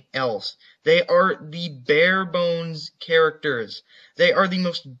nothing else. They are the bare-bones characters. They are the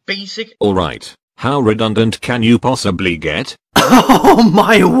most basic... Alright, how redundant can you possibly get? Oh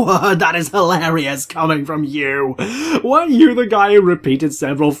my word, that is hilarious coming from you. Weren't you the guy who repeated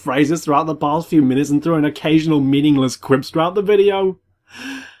several phrases throughout the past few minutes and threw in occasional meaningless quips throughout the video?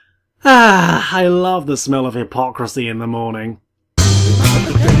 I love the smell of hypocrisy in the morning.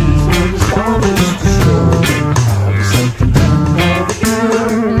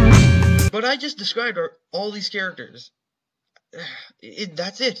 But I just described all these characters.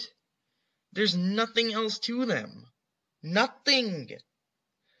 That's it. There's nothing else to them. Nothing.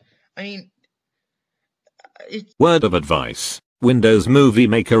 I mean, Word of advice. Windows Movie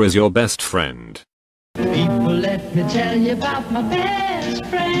Maker is your best friend. People, let me tell you about my best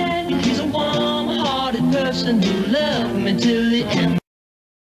friend. He's a warm-hearted person who loved me till the end.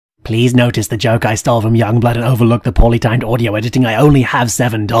 Please notice the joke I stole from Youngblood and overlook the poorly timed audio editing. I only have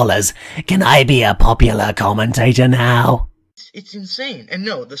 $7. Can I be a popular commentator now? It's insane. And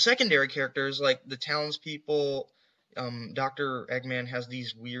no, the secondary characters, like the townspeople, Dr. Eggman has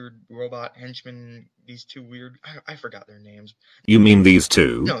these weird robot henchmen, these two weird... I forgot their names. You mean these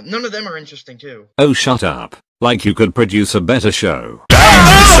two? No, none of them are interesting, too. Oh, shut up. Like you could produce a better show.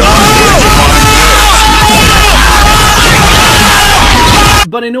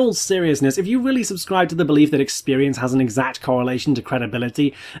 But in all seriousness, if you really subscribe to the belief that experience has an exact correlation to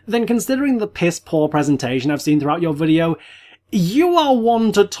credibility, then considering the piss-poor presentation I've seen throughout your video, you are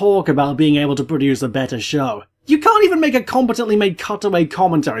one to talk about being able to produce a better show. You can't even make a competently made cutaway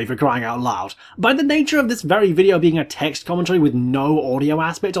commentary, for crying out loud. By the nature of this very video being a text commentary with no audio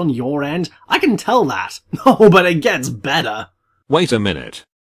aspect on your end, I can tell that. Oh, but it gets better. Wait a minute.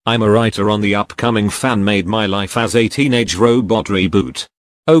 I'm a writer on the upcoming fan-made My Life as a Teenage Robot reboot.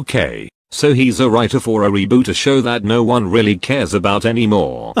 Okay, so he's a writer for a reboot, a show that no one really cares about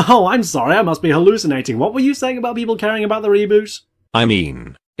anymore. Oh, I'm sorry, I must be hallucinating. What were you saying about people caring about the reboot? I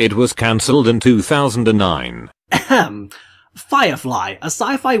mean, it was cancelled in 2009. Ahem. Firefly, a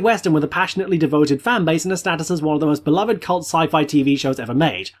sci-fi western with a passionately devoted fanbase and a status as one of the most beloved cult sci-fi TV shows ever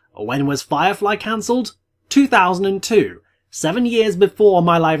made. When was Firefly cancelled? 2002. 7 years before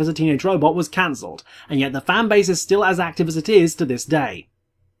My Life as a Teenage Robot was cancelled, and yet the fanbase is still as active as it is to this day.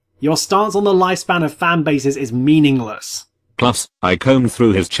 Your stance on the lifespan of fanbases is meaningless. Plus, I combed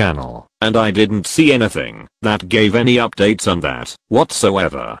through his channel, and I didn't see anything that gave any updates on that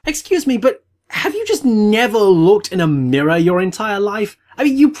whatsoever. Excuse me, but have you just never looked in a mirror your entire life? I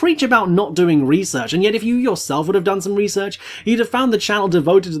mean, you preach about not doing research, and yet if you yourself would have done some research, you'd have found the channel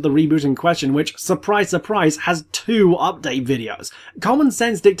devoted to the reboot in question, which, surprise surprise, has 2 update videos. Common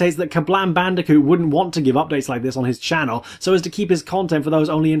sense dictates that KaBlamBandicoot wouldn't want to give updates like this on his channel, so as to keep his content for those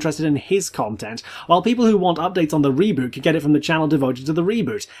only interested in his content, while people who want updates on the reboot could get it from the channel devoted to the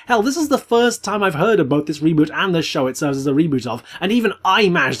reboot. Hell, this is the first time I've heard of both this reboot and the show it serves as a reboot of, and even I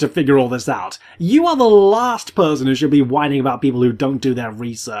managed to figure all this out. You are the last person who should be whining about people who don't do their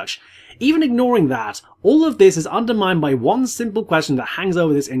research. Even ignoring that, all of this is undermined by one simple question that hangs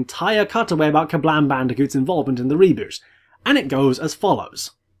over this entire cutaway about KaBlamBandicoot's involvement in the reboot, and it goes as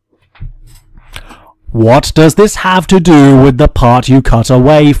follows. What does this have to do with the part you cut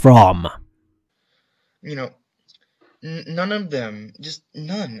away from? You know, none of them. Just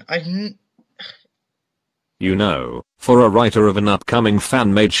none. You know, for a writer of an upcoming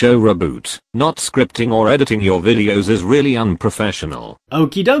fan-made show reboot, not scripting or editing your videos is really unprofessional.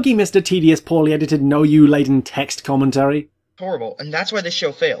 Okie dokie, Mr. Tedious, poorly edited, no-you-laden text commentary. Horrible, and that's why this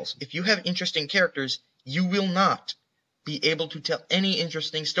show fails. If you have interesting characters, you will not be able to tell any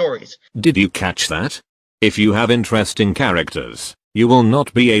interesting stories. Did you catch that? If you have interesting characters, you will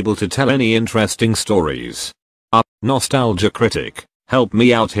not be able to tell any interesting stories. Nostalgia critic, help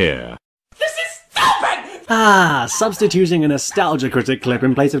me out here. Substituting a nostalgia critic clip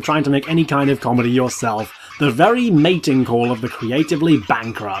in place of trying to make any kind of comedy yourself. The very mating call of the creatively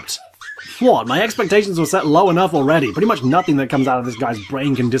bankrupt. What, my expectations were set low enough already. Pretty much nothing that comes out of this guy's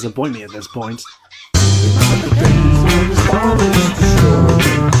brain can disappoint me at this point.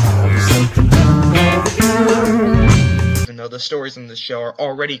 Even though the stories in this show are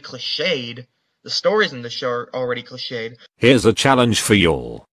already cliched, Here's a challenge for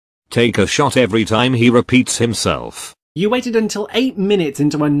y'all. Take a shot every time he repeats himself. You waited until 8 minutes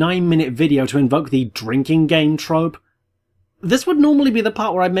into a 9-minute video to invoke the drinking game trope? This would normally be the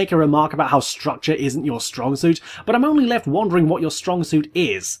part where I'd make a remark about how structure isn't your strong suit, but I'm only left wondering what your strong suit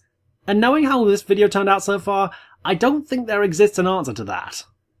is. And knowing how this video turned out so far, I don't think there exists an answer to that.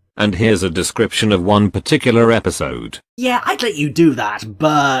 And here's a description of one particular episode. Yeah, I'd let you do that,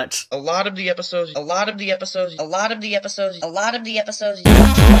 but... A lot of the episodes...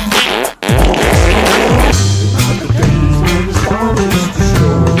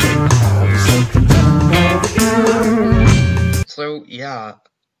 So, yeah,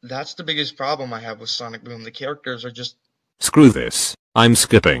 that's the biggest problem I have with Sonic Boom. The characters are just... Screw this. I'm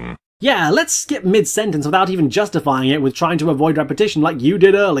skipping. Yeah, let's skip mid-sentence without even justifying it with trying to avoid repetition like you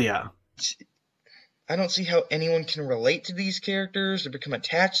did earlier. I don't see how anyone can relate to these characters or become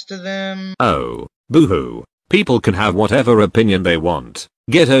attached to them. Oh, boo-hoo. People can have whatever opinion they want.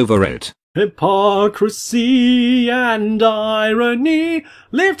 Get over it. Hypocrisy and irony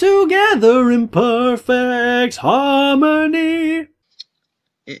live together in perfect harmony.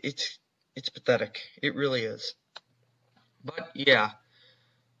 It's pathetic. It really is. But, yeah.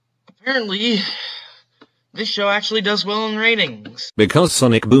 Apparently, this show actually does well in ratings. Because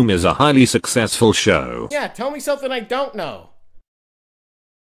Sonic Boom is a highly successful show. Yeah, tell me something I don't know.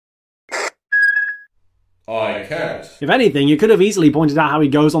 I can't. If anything, you could have easily pointed out how he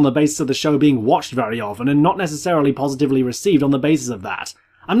goes on the basis of the show being watched very often and not necessarily positively received on the basis of that.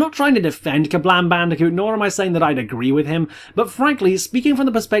 I'm not trying to defend KaBlamBandicoot, nor am I saying that I'd agree with him, but frankly, speaking from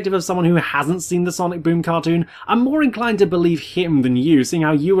the perspective of someone who hasn't seen the Sonic Boom cartoon, I'm more inclined to believe him than you, seeing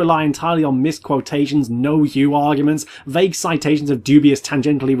how you rely entirely on misquotations, no-you arguments, vague citations of dubious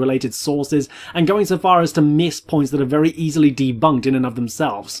tangentially related sources, and going so far as to miss points that are very easily debunked in and of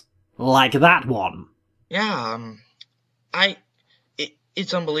themselves. Like that one. Yeah,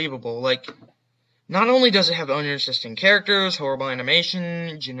 it's unbelievable, like... Not only does it have uninteresting characters, horrible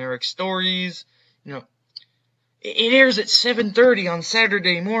animation, generic stories, you know, it airs at 7:30 on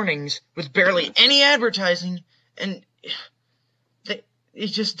Saturday mornings with barely any advertising, and it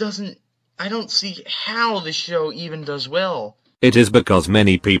just doesn't... I don't see how the show even does well. It is because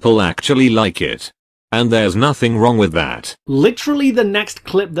many people actually like it. And there's nothing wrong with that. Literally the next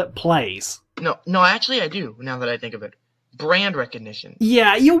clip that plays. No, actually I do, now that I think of it. Brand recognition.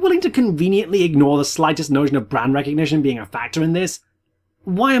 Yeah, you're willing to conveniently ignore the slightest notion of brand recognition being a factor in this?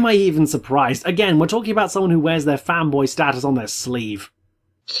 Why am I even surprised? Again, we're talking about someone who wears their fanboy status on their sleeve.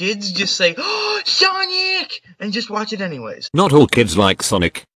 Kids just say, "Oh, Sonic!" and just watch it anyways. Not all kids like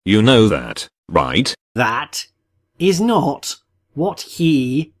Sonic. You know that, right? That is not what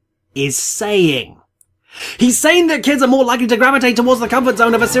he is saying. He's saying that kids are more likely to gravitate towards the comfort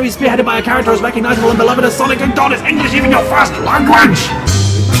zone of a series spearheaded by a character as recognizable and beloved as Sonic. And God, is English even your first language?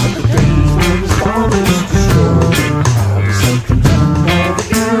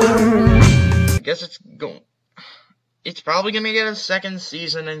 I guess it's probably gonna get a second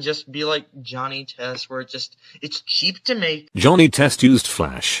season and just be like Johnny Test, where it's cheap to make. Johnny Test used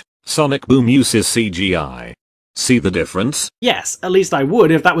Flash. Sonic Boom uses CGI. See the difference? Yes, at least I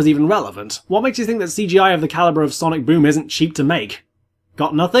would if that was even relevant. What makes you think that CGI of the caliber of Sonic Boom isn't cheap to make?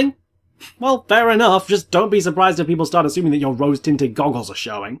 Got nothing? Well, fair enough, just don't be surprised if people start assuming that your rose-tinted goggles are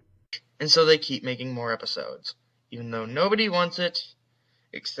showing. And so they keep making more episodes, even though nobody wants it,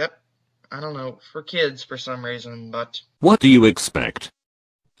 except, I don't know, for kids for some reason, but... What do you expect?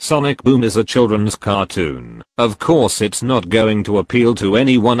 Sonic Boom is a children's cartoon. Of course it's not going to appeal to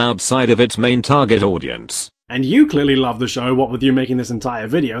anyone outside of its main target audience. And you clearly love the show, what with you making this entire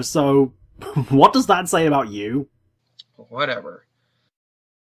video, so what does that say about you? Whatever.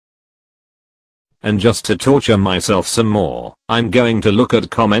 And just to torture myself some more, I'm going to look at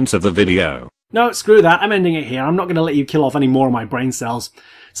comments of the video. No, screw that, I'm ending it here. I'm not going to let you kill off any more of my brain cells.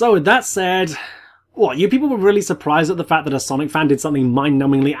 So with that said, what, you people were really surprised at the fact that a Sonic fan did something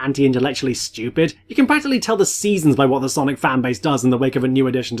mind-numbingly anti-intellectually stupid? You can practically tell the seasons by what the Sonic fanbase does in the wake of a new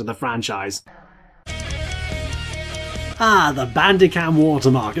addition to the franchise. Ah, the Bandicam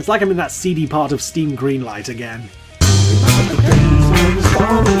watermark. It's like I'm in that seedy part of Steam Greenlight again.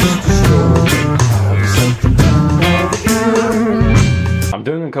 I'm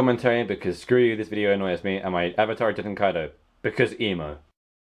doing a commentary because screw you, this video annoys me, and my avatar didn't Kaido. Because emo.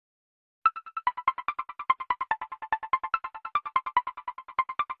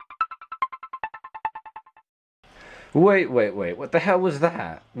 Wait, what the hell was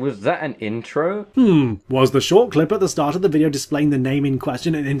that? Was that an intro? Was the short clip at the start of the video displaying the name in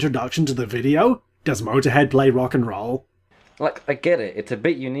question an introduction to the video? Does Motorhead play rock and roll? Like, I get it, it's a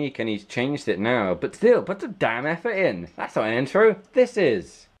bit unique and he's changed it now, but still, put some damn effort in. That's not an intro, this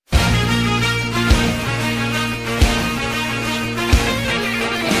is.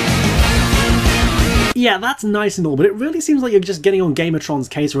 Yeah, that's nice and all, but it really seems like you're just getting on GamerTron's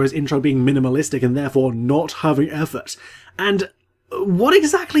case for his intro being minimalistic and therefore not having effort. And what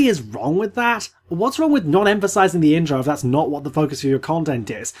exactly is wrong with that? What's wrong with not emphasizing the intro if that's not what the focus of your content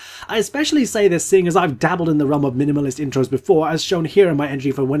is? I especially say this seeing as I've dabbled in the realm of minimalist intros before, as shown here in my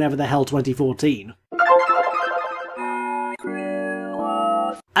entry for Whenever the Hell 2014.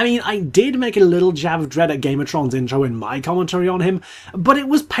 I mean, I did make a little jab of dread at GamerTron's intro in my commentary on him, but it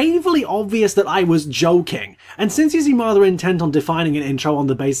was painfully obvious that I was joking. And since you seem rather intent on defining an intro on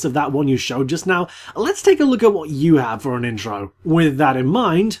the basis of that one you showed just now, let's take a look at what you have for an intro. With that in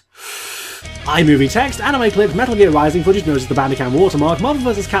mind, iMovie text, anime clips, Metal Gear Rising footage, notice the Bandicam watermark, Marvel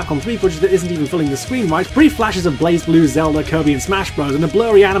vs. Capcom 3 footage that isn't even filling the screen right, brief flashes of BlazBlue, Zelda, Kirby and Smash Bros, and a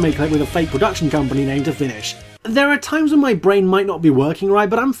blurry anime clip with a fake production company name to finish. There are times when my brain might not be working right,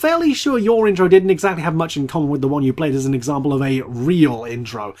 but I'm fairly sure your intro didn't exactly have much in common with the one you played as an example of a real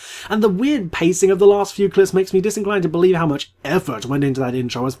intro. And the weird pacing of the last few clips makes me disinclined to believe how much effort went into that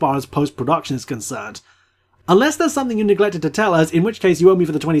intro as far as post-production is concerned. Unless there's something you neglected to tell us, in which case you owe me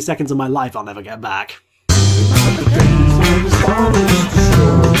for the 20 seconds of my life I'll never get back.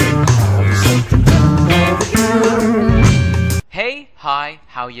 Hey, hi,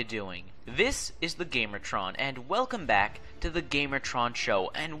 how you doing? This is the GamerTron, and welcome back to the GamerTron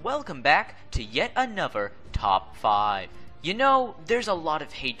Show, and welcome back to yet another Top 5. You know, there's a lot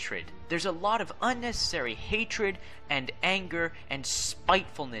of hatred. There's a lot of unnecessary hatred and anger and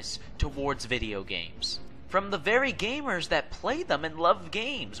spitefulness towards video games. From the very gamers that play them and love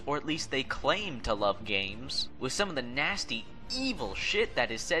games, or at least they claim to love games, with some of the nasty, evil shit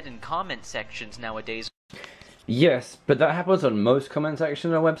that is said in comment sections nowadays. Yes, but that happens on most comment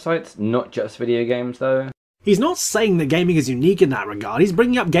sections on websites, not just video games though. He's not saying that gaming is unique in that regard, he's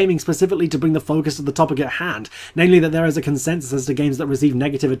bringing up gaming specifically to bring the focus to the topic at hand, namely that there is a consensus as to games that receive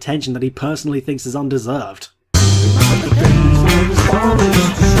negative attention that he personally thinks is undeserved.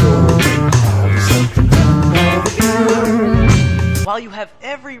 While you have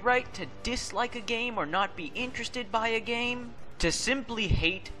every right to dislike a game or not be interested by a game, to simply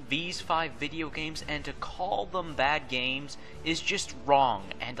hate these 5 video games and to call them bad games is just wrong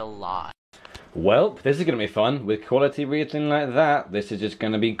and a lie. Well, this is going to be fun. With quality reading like that, this is just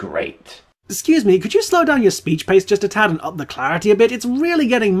going to be great. Excuse me, could you slow down your speech pace just a tad and up the clarity a bit? It's really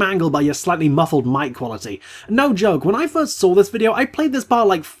getting mangled by your slightly muffled mic quality. No joke, when I first saw this video, I played this part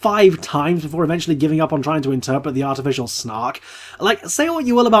like 5 times before eventually giving up on trying to interpret the artificial snark. Like, say what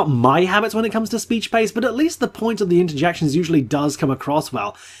you will about my habits when it comes to speech pace, but at least the point of the interjections usually does come across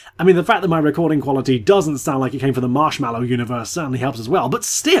well. I mean, the fact that my recording quality doesn't sound like it came from the Marshmallow universe certainly helps as well, but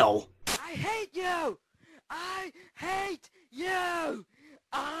still! I hate you! I hate you!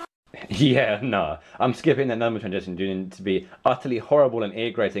 Yeah, nah. I'm skipping the number transition due to be utterly horrible and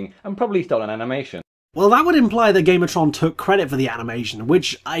ear-grating and probably stolen animation. Well, that would imply that GamerTron took credit for the animation,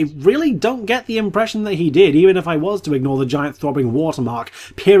 which I really don't get the impression that he did, even if I was to ignore the giant throbbing watermark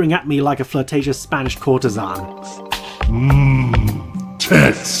peering at me like a flirtatious Spanish courtesan.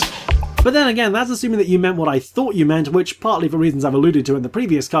 Tense. But then again, that's assuming that you meant what I thought you meant, which, partly for reasons I've alluded to in the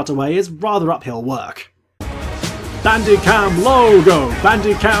previous cutaway, is rather uphill work. Bandicam logo!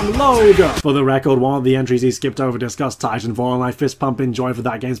 Bandicam logo! For the record, one of the entries he skipped over discussed Titanfall, and I fist pump in joy for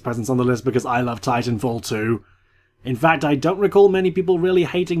that game's presence on the list because I love Titanfall too. In fact, I don't recall many people really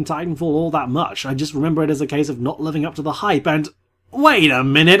hating Titanfall all that much. I just remember it as a case of not living up to the hype and... Wait a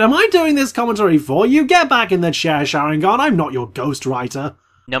minute, am I doing this commentary for you? Get back in the chair, Sharingan, I'm not your ghostwriter.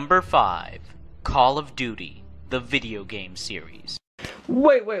 Number 5. Call of Duty, the video game series.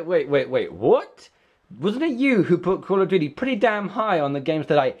 Wait, what? Wasn't it you who put Call of Duty pretty damn high on the games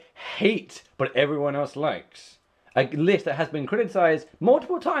that I hate but everyone else likes? A list that has been criticised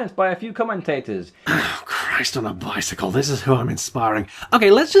multiple times by a few commentators. Oh, Christ on a bicycle, this is who I'm inspiring. Okay,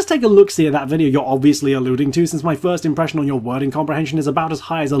 let's just take a look-see at that video you're obviously alluding to, since my first impression on your wording comprehension is about as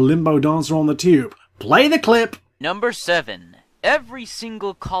high as a limbo dancer on the tube. Play the clip! Number 7. Every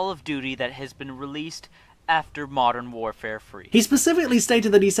single Call of Duty that has been released after Modern Warfare 3. He specifically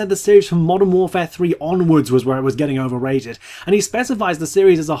stated that he said the series from Modern Warfare 3 onwards was where it was getting overrated, and he specifies the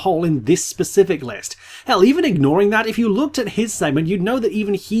series as a whole in this specific list. Hell, even ignoring that, if you looked at his segment, you'd know that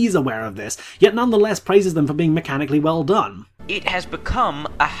even he's aware of this, yet nonetheless praises them for being mechanically well done. It has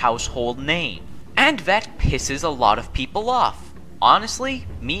become a household name, and that pisses a lot of people off. Honestly,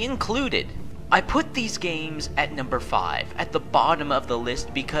 me included. I put these games at number 5, at the bottom of the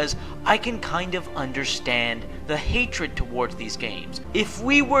list, because I can kind of understand the hatred towards these games. If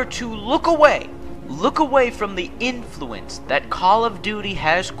we were to look away from the influence that Call of Duty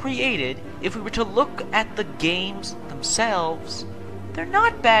has created, if we were to look at the games themselves, they're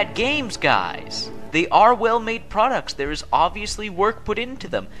not bad games, guys. They are well-made products. There is obviously work put into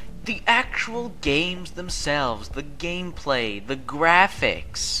them. The actual games themselves, the gameplay, the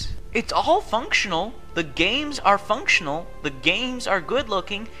graphics... It's all functional. The games are functional, the games are good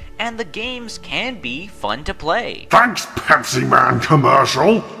looking, and the games can be fun to play. Thanks, Pepsi Man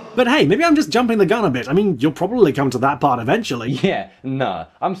commercial! But hey, maybe I'm just jumping the gun a bit. I mean, you'll probably come to that part eventually. Yeah, nah.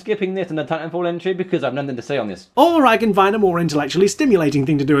 I'm skipping this in the Titanfall entry because I've nothing to say on this. Or I can find a more intellectually stimulating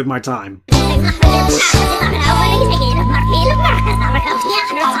thing to do with my time.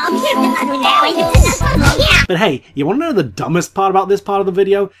 But hey, you want to know the dumbest part about this part of the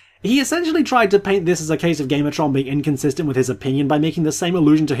video? He essentially tried to paint this as a case of GamerTron being inconsistent with his opinion by making the same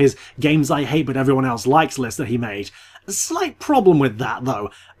allusion to his games I hate but everyone else likes list that he made. A slight problem with that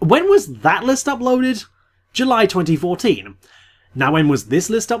though. When was that list uploaded? July 2014. Now when was this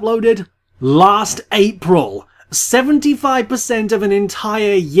list uploaded? Last April. 75% of an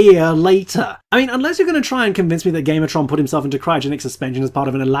entire year later. I mean, unless you're going to try and convince me that GamerTron put himself into cryogenic suspension as part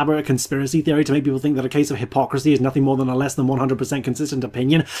of an elaborate conspiracy theory to make people think that a case of hypocrisy is nothing more than a less than 100% consistent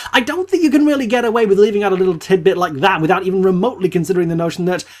opinion, I don't think you can really get away with leaving out a little tidbit like that without even remotely considering the notion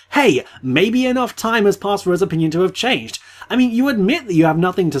that, hey, maybe enough time has passed for his opinion to have changed. I mean, you admit that you have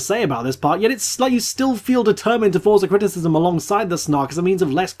nothing to say about this part, yet it's like you still feel determined to force a criticism alongside the snark as a means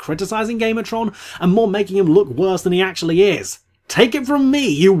of less criticizing GamerTron and more making him look worse than he actually is. Take it from me,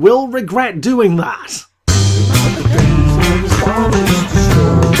 you will regret doing that.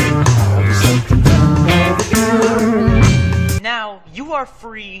 Now, you are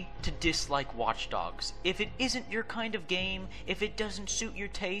free to dislike Watch Dogs. If it isn't your kind of game, if it doesn't suit your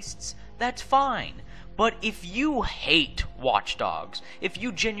tastes, that's fine. But if you hate Watch Dogs, if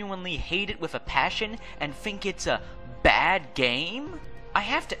you genuinely hate it with a passion and think it's a bad game, I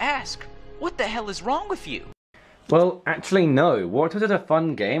have to ask, what the hell is wrong with you? Well, actually no. Watch Dogs is a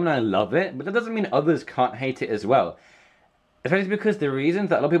fun game and I love it, but that doesn't mean others can't hate it as well. Especially because the reasons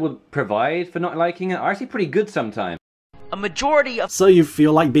that a lot of people provide for not liking it are actually pretty good sometimes. A majority of... So you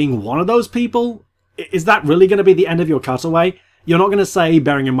feel like being one of those people? Is that really going to be the end of your cutaway? You're not going to say,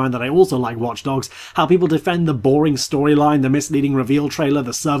 bearing in mind that I also like Watch Dogs, how people defend the boring storyline, the misleading reveal trailer,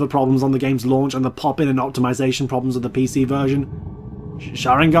 the server problems on the game's launch, and the pop-in and optimization problems of the PC version?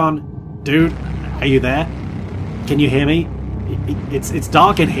 Sharingan? Dude, are you there? Can you hear me? It's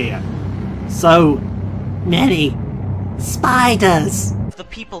dark in here. So many spiders. The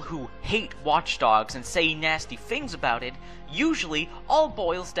people who hate Watch Dogs and say nasty things about it usually all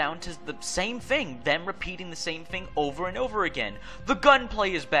boils down to the same thing, them repeating the same thing over and over again. The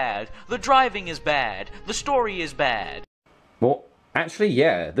gunplay is bad, the driving is bad, the story is bad. Well, actually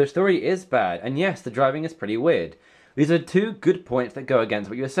yeah, the story is bad, and yes, the driving is pretty weird. These are two good points that go against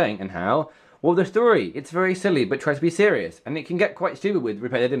what you're saying, and how? Well, the story, it's very silly but tries to be serious, and it can get quite stupid with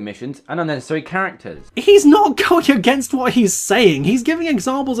repetitive missions and unnecessary characters. He's not going against what he's saying, he's giving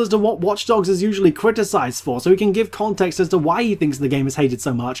examples as to what Watch Dogs is usually criticised for, so he can give context as to why he thinks the game is hated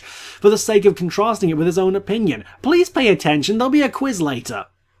so much, for the sake of contrasting it with his own opinion. Please pay attention, there'll be a quiz later.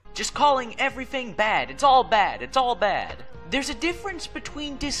 Just calling everything bad, it's all bad, it's all bad. There's a difference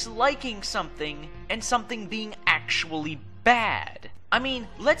between disliking something and something being actually bad. I mean,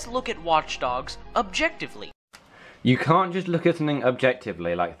 let's look at Watch Dogs objectively. You can't just look at something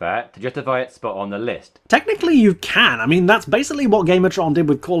objectively like that to justify its spot on the list. Technically you can. I mean, that's basically what GamerTron did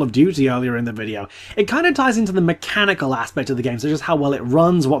with Call of Duty earlier in the video. It kind of ties into the mechanical aspect of the game, such as how well it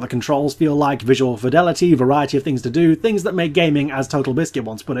runs, what the controls feel like, visual fidelity, variety of things to do, things that make gaming, as Total Biscuit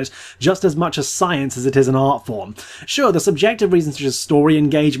once put it, just as much a science as it is an art form. Sure, the subjective reasons such as story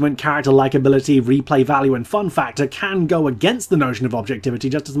engagement, character likability, replay value, and fun factor can go against the notion of objectivity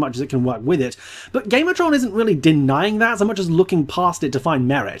just as much as it can work with it, but GamerTron isn't really denying that so much as looking past it to find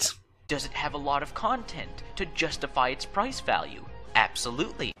merit. Does it have a lot of content to justify its price value?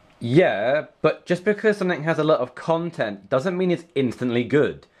 Absolutely. Yeah, but just because something has a lot of content doesn't mean it's instantly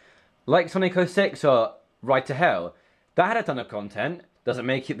good. Like Sonic 06 or Ride to Hell, that had a ton of content. Doesn't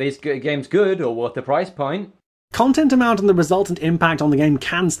make these games good or worth the price point. Content amount and the resultant impact on the game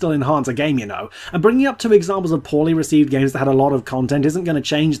can still enhance a game, you know, and bringing up two examples of poorly received games that had a lot of content isn't going to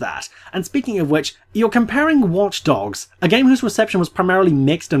change that. And speaking of which, you're comparing Watch Dogs, a game whose reception was primarily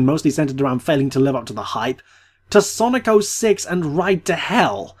mixed and mostly centered around failing to live up to the hype, to Sonic 06 and Ride to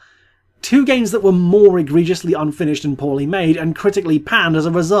Hell. Two games that were more egregiously unfinished and poorly made, and critically panned as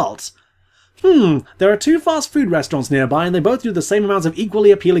a result. There are two fast food restaurants nearby and they both do the same amounts of equally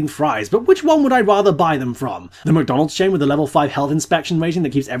appealing fries, but which one would I rather buy them from? The McDonald's chain with a level 5 health inspection rating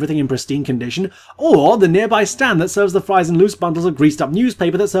that keeps everything in pristine condition, or the nearby stand that serves the fries in loose bundles of greased up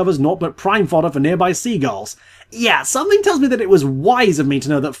newspaper that serve as naught but prime fodder for nearby seagulls? Yeah, something tells me that it was wise of me to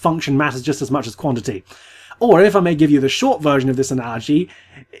know that function matters just as much as quantity. Or, if I may give you the short version of this analogy,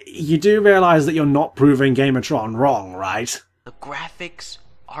 you do realise that you're not proving GamerTron wrong, right? The graphics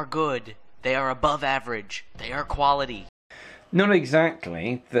are good. They are above average. They are quality. Not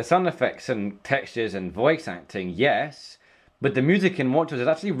exactly. The sound effects and textures and voice acting, yes. But the music in Watch Dogs is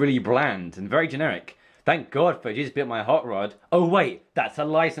actually really bland and very generic. Thank God for Jesus Built My Hot Rod. Oh wait, that's a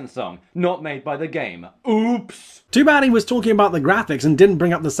licensed song, not made by the game. Oops! Too bad he was talking about the graphics and didn't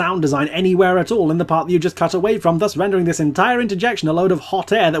bring up the sound design anywhere at all in the part that you just cut away from, thus rendering this entire interjection a load of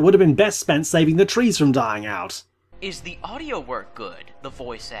hot air that would have been best spent saving the trees from dying out. Is the audio work good? The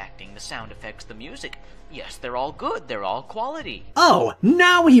voice acting, the sound effects, the music? Yes, they're all good. They're all quality. Oh,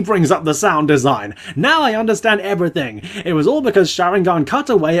 now he brings up the sound design. Now I understand everything. It was all because Sharingan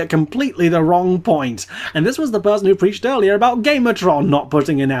cut away at completely the wrong point. And this was the person who preached earlier about GamerTron not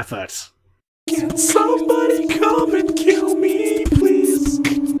putting in effort. Can somebody come and kill me, please?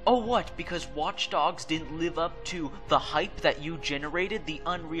 Oh, what? Because Watch Dogs didn't live up to the hype that you generated? The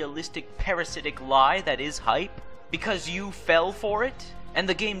unrealistic, parasitic lie that is hype? Because you fell for it, and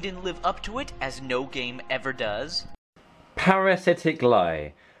the game didn't live up to it, as no game ever does? Parasitic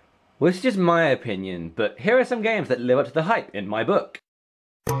lie. Well, it's just my opinion, but here are some games that live up to the hype in my book.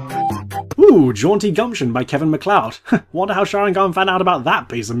 Ooh, Jaunty Gumption by Kevin MacLeod. Wonder how Sharingan found out about that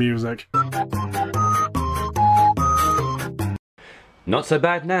piece of music. Not so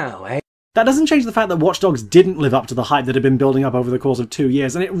bad now, eh? That doesn't change the fact that Watch Dogs didn't live up to the hype that had been building up over the course of 2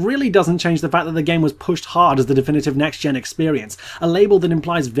 years, and it really doesn't change the fact that the game was pushed hard as the definitive next-gen experience, a label that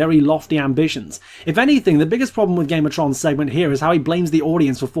implies very lofty ambitions. If anything, the biggest problem with GamerTron's segment here is how he blames the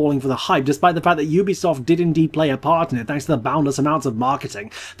audience for falling for the hype, despite the fact that Ubisoft did indeed play a part in it thanks to the boundless amounts of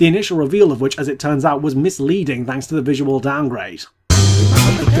marketing, the initial reveal of which, as it turns out, was misleading thanks to the visual downgrade.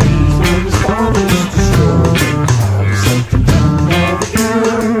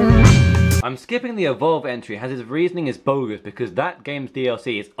 I'm skipping the Evolve entry as his reasoning is bogus because that game's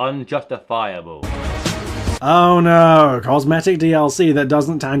DLC is unjustifiable. Oh no, cosmetic DLC that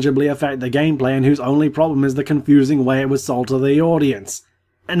doesn't tangibly affect the gameplay and whose only problem is the confusing way it was sold to the audience.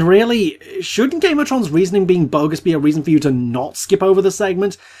 And really, shouldn't GamerTron's reasoning being bogus be a reason for you to not skip over the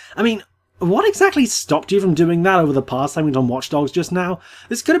segment? I mean, what exactly stopped you from doing that over the past segment on Watch Dogs just now?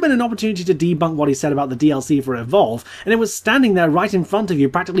 This could have been an opportunity to debunk what he said about the DLC for Evolve, and it was standing there right in front of you,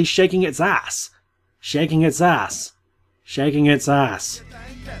 practically shaking its ass. Shaking its ass. Shaking its ass.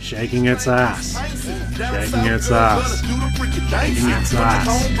 Shaking its ass. Shaking its ass. Shaking its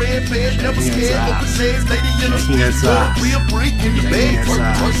ass. Shaking its ass. Shaking its ass.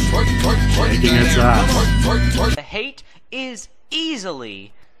 Shaking its ass. The hate is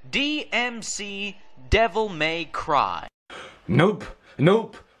easily DMC Devil May Cry. Nope,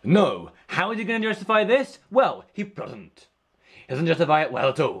 nope, no. How is he going to justify this? Well, he doesn't. He doesn't justify it well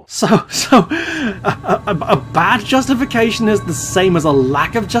at all. So, a bad justification is the same as a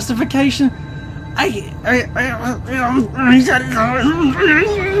lack of justification?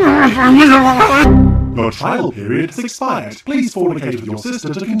 Your trial period has expired. Please fornicate with your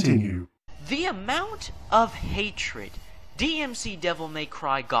sister to continue. The amount of hatred DMC Devil May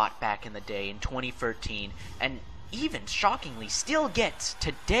Cry got back in the day in 2013, and even shockingly still gets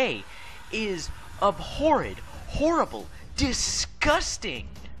today, is abhorrent, horrible, disgusting.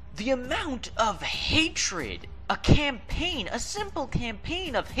 The amount of hatred, a campaign, a simple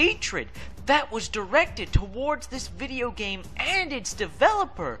campaign of hatred that was directed towards this video game and its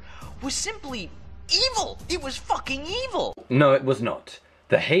developer was simply evil. It was fucking evil. No, it was not.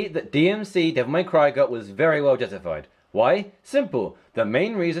 The hate that DMC Devil May Cry got was very well justified. Why? Simple. The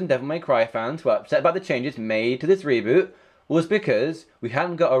main reason Devil May Cry fans were upset about the changes made to this reboot was because we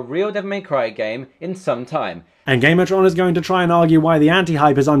hadn't got a real Devil May Cry game in some time. And GamerTron is going to try and argue why the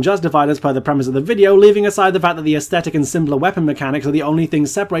anti-hype is unjustified as per the premise of the video, leaving aside the fact that the aesthetic and simpler weapon mechanics are the only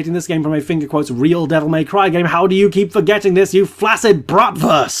things separating this game from a finger quotes real Devil May Cry game. How do you keep forgetting this, you flaccid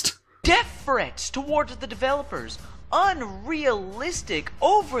bratwurst? Death threats towards the developers. Unrealistic,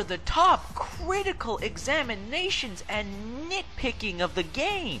 over-the-top, critical examinations and nitpicking of the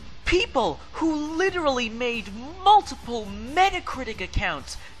game. People who literally made multiple Metacritic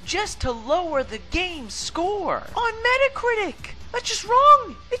accounts just to lower the game's score on Metacritic. That's just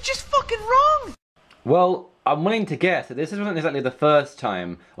wrong. It's just fucking wrong. Well, I'm willing to guess that this isn't exactly the first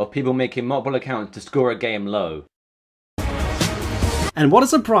time of people making multiple accounts to score a game low. And what a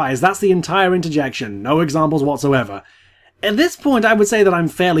surprise, that's the entire interjection, no examples whatsoever. At this point, I would say that I'm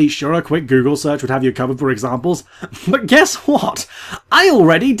fairly sure a quick Google search would have you covered for examples, but guess what? I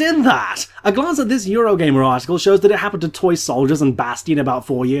already did that! A glance at this Eurogamer article shows that it happened to Toy Soldiers and Bastion about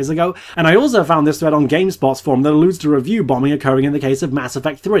 4 years ago, and I also found this thread on GameSpot's forum that alludes to review bombing occurring in the case of Mass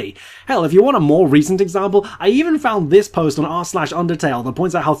Effect 3. Hell, if you want a more recent example, I even found this post on r/Undertale that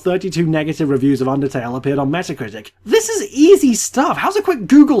points out how 32 negative reviews of Undertale appeared on Metacritic. This is easy stuff! How's a quick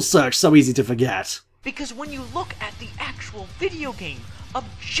Google search so easy to forget? Because when you look at the actual video game,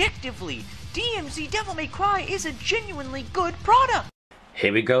 objectively, DMC Devil May Cry is a genuinely good product.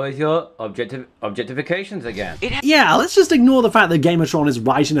 Here we go with your objectifications again. Yeah, let's just ignore the fact that GamerTron is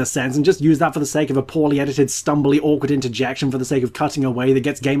right in a sense and just use that for the sake of a poorly edited, stumbly, awkward interjection for the sake of cutting away that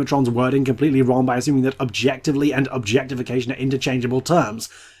gets GamerTron's wording completely wrong by assuming that objectively and objectification are interchangeable terms.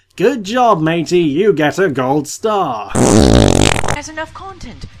 Good job, matey, you get a gold star. Has enough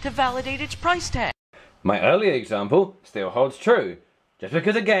content to validate its price tag. My earlier example still holds true. Just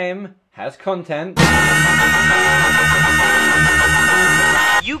because a game has content...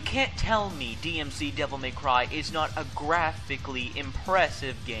 You can't tell me DMC Devil May Cry is not a graphically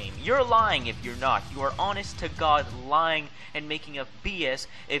impressive game. You're lying if you're not. You are honest to God lying and making up BS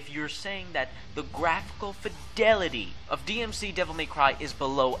if you're saying that the graphical fidelity of DMC Devil May Cry is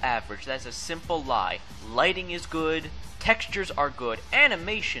below average. That's a simple lie. Lighting is good, textures are good,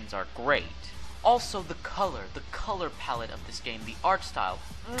 animations are great. Also the color palette of this game, the art style,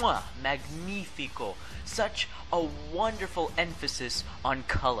 mwah, magnifico. Such a wonderful emphasis on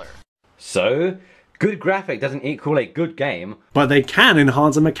color. So, good graphic doesn't equal a good game. But they can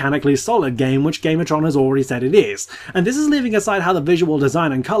enhance a mechanically solid game, which GamerTron has already said it is. And this is leaving aside how the visual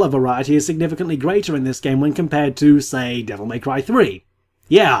design and color variety is significantly greater in this game when compared to, say, Devil May Cry 3.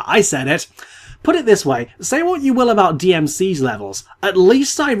 Yeah, I said it. Put it this way, say what you will about DMC's levels, at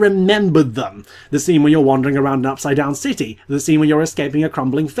least I remembered them. The scene where you're wandering around an upside-down city, the scene where you're escaping a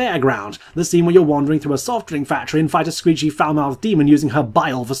crumbling fairground, the scene where you're wandering through a soft drink factory and fight a screechy foul-mouthed demon using her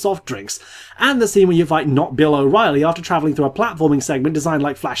bile for soft drinks, and the scene where you fight Not Bill O'Reilly after travelling through a platforming segment designed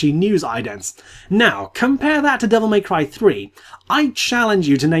like flashy news idents. Now, compare that to Devil May Cry 3. I challenge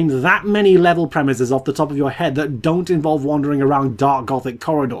you to name that many level premises off the top of your head that don't involve wandering around dark gothic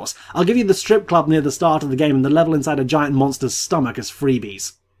corridors. I'll give you the strip club near the start of the game and the level inside a giant monster's stomach as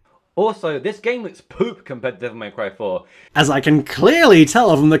freebies. Also, this game looks poop compared to Devil May Cry 4. As I can clearly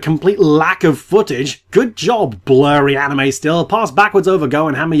tell from the complete lack of footage. Good job, blurry anime still. Pass backwards over go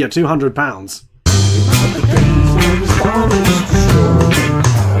and hand me your £200.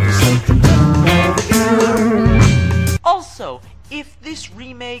 Also, if this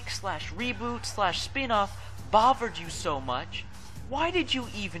remake slash reboot slash spin-off bothered you so much, why did you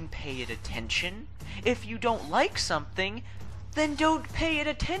even pay it attention? If you don't like something, then don't pay it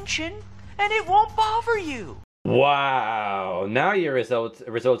attention, and it won't bother you. Wow, now you're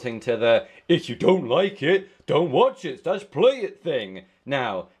resorting to the if you don't like it, don't watch it, just play it thing.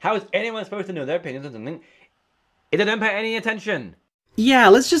 Now, how is anyone supposed to know their opinions on something if they don't pay any attention? Yeah,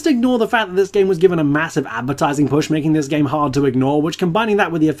 let's just ignore the fact that this game was given a massive advertising push, making this game hard to ignore, which combining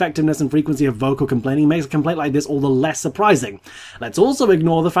that with the effectiveness and frequency of vocal complaining makes a complaint like this all the less surprising. Let's also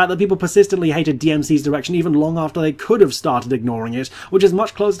ignore the fact that people persistently hated DMC's direction even long after they could have started ignoring it, which is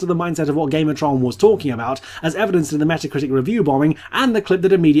much closer to the mindset of what GamerTron was talking about, as evidenced in the Metacritic review bombing and the clip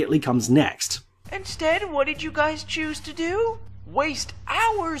that immediately comes next. Instead, what did you guys choose to do? waste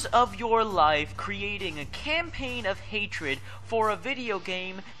hours of your life creating a campaign of hatred for a video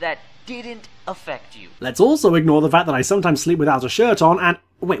game that didn't affect you. Let's also ignore the fact that I sometimes sleep without a shirt on and...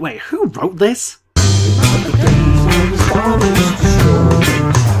 Wait, who wrote this?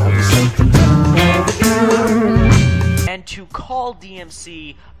 And to call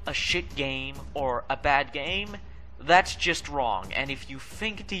DMC a shit game or a bad game, that's just wrong. And if you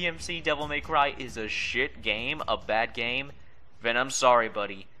think DMC Devil May Cry is a shit game, a bad game, then I'm sorry,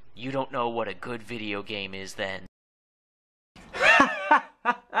 buddy. You don't know what a good video game is then.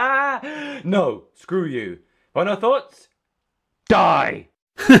 No, screw you. Final thoughts? Die!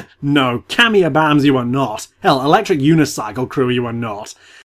 No, Kamiya Bams you are not. Hell, Electric Unicycle Crew you are not.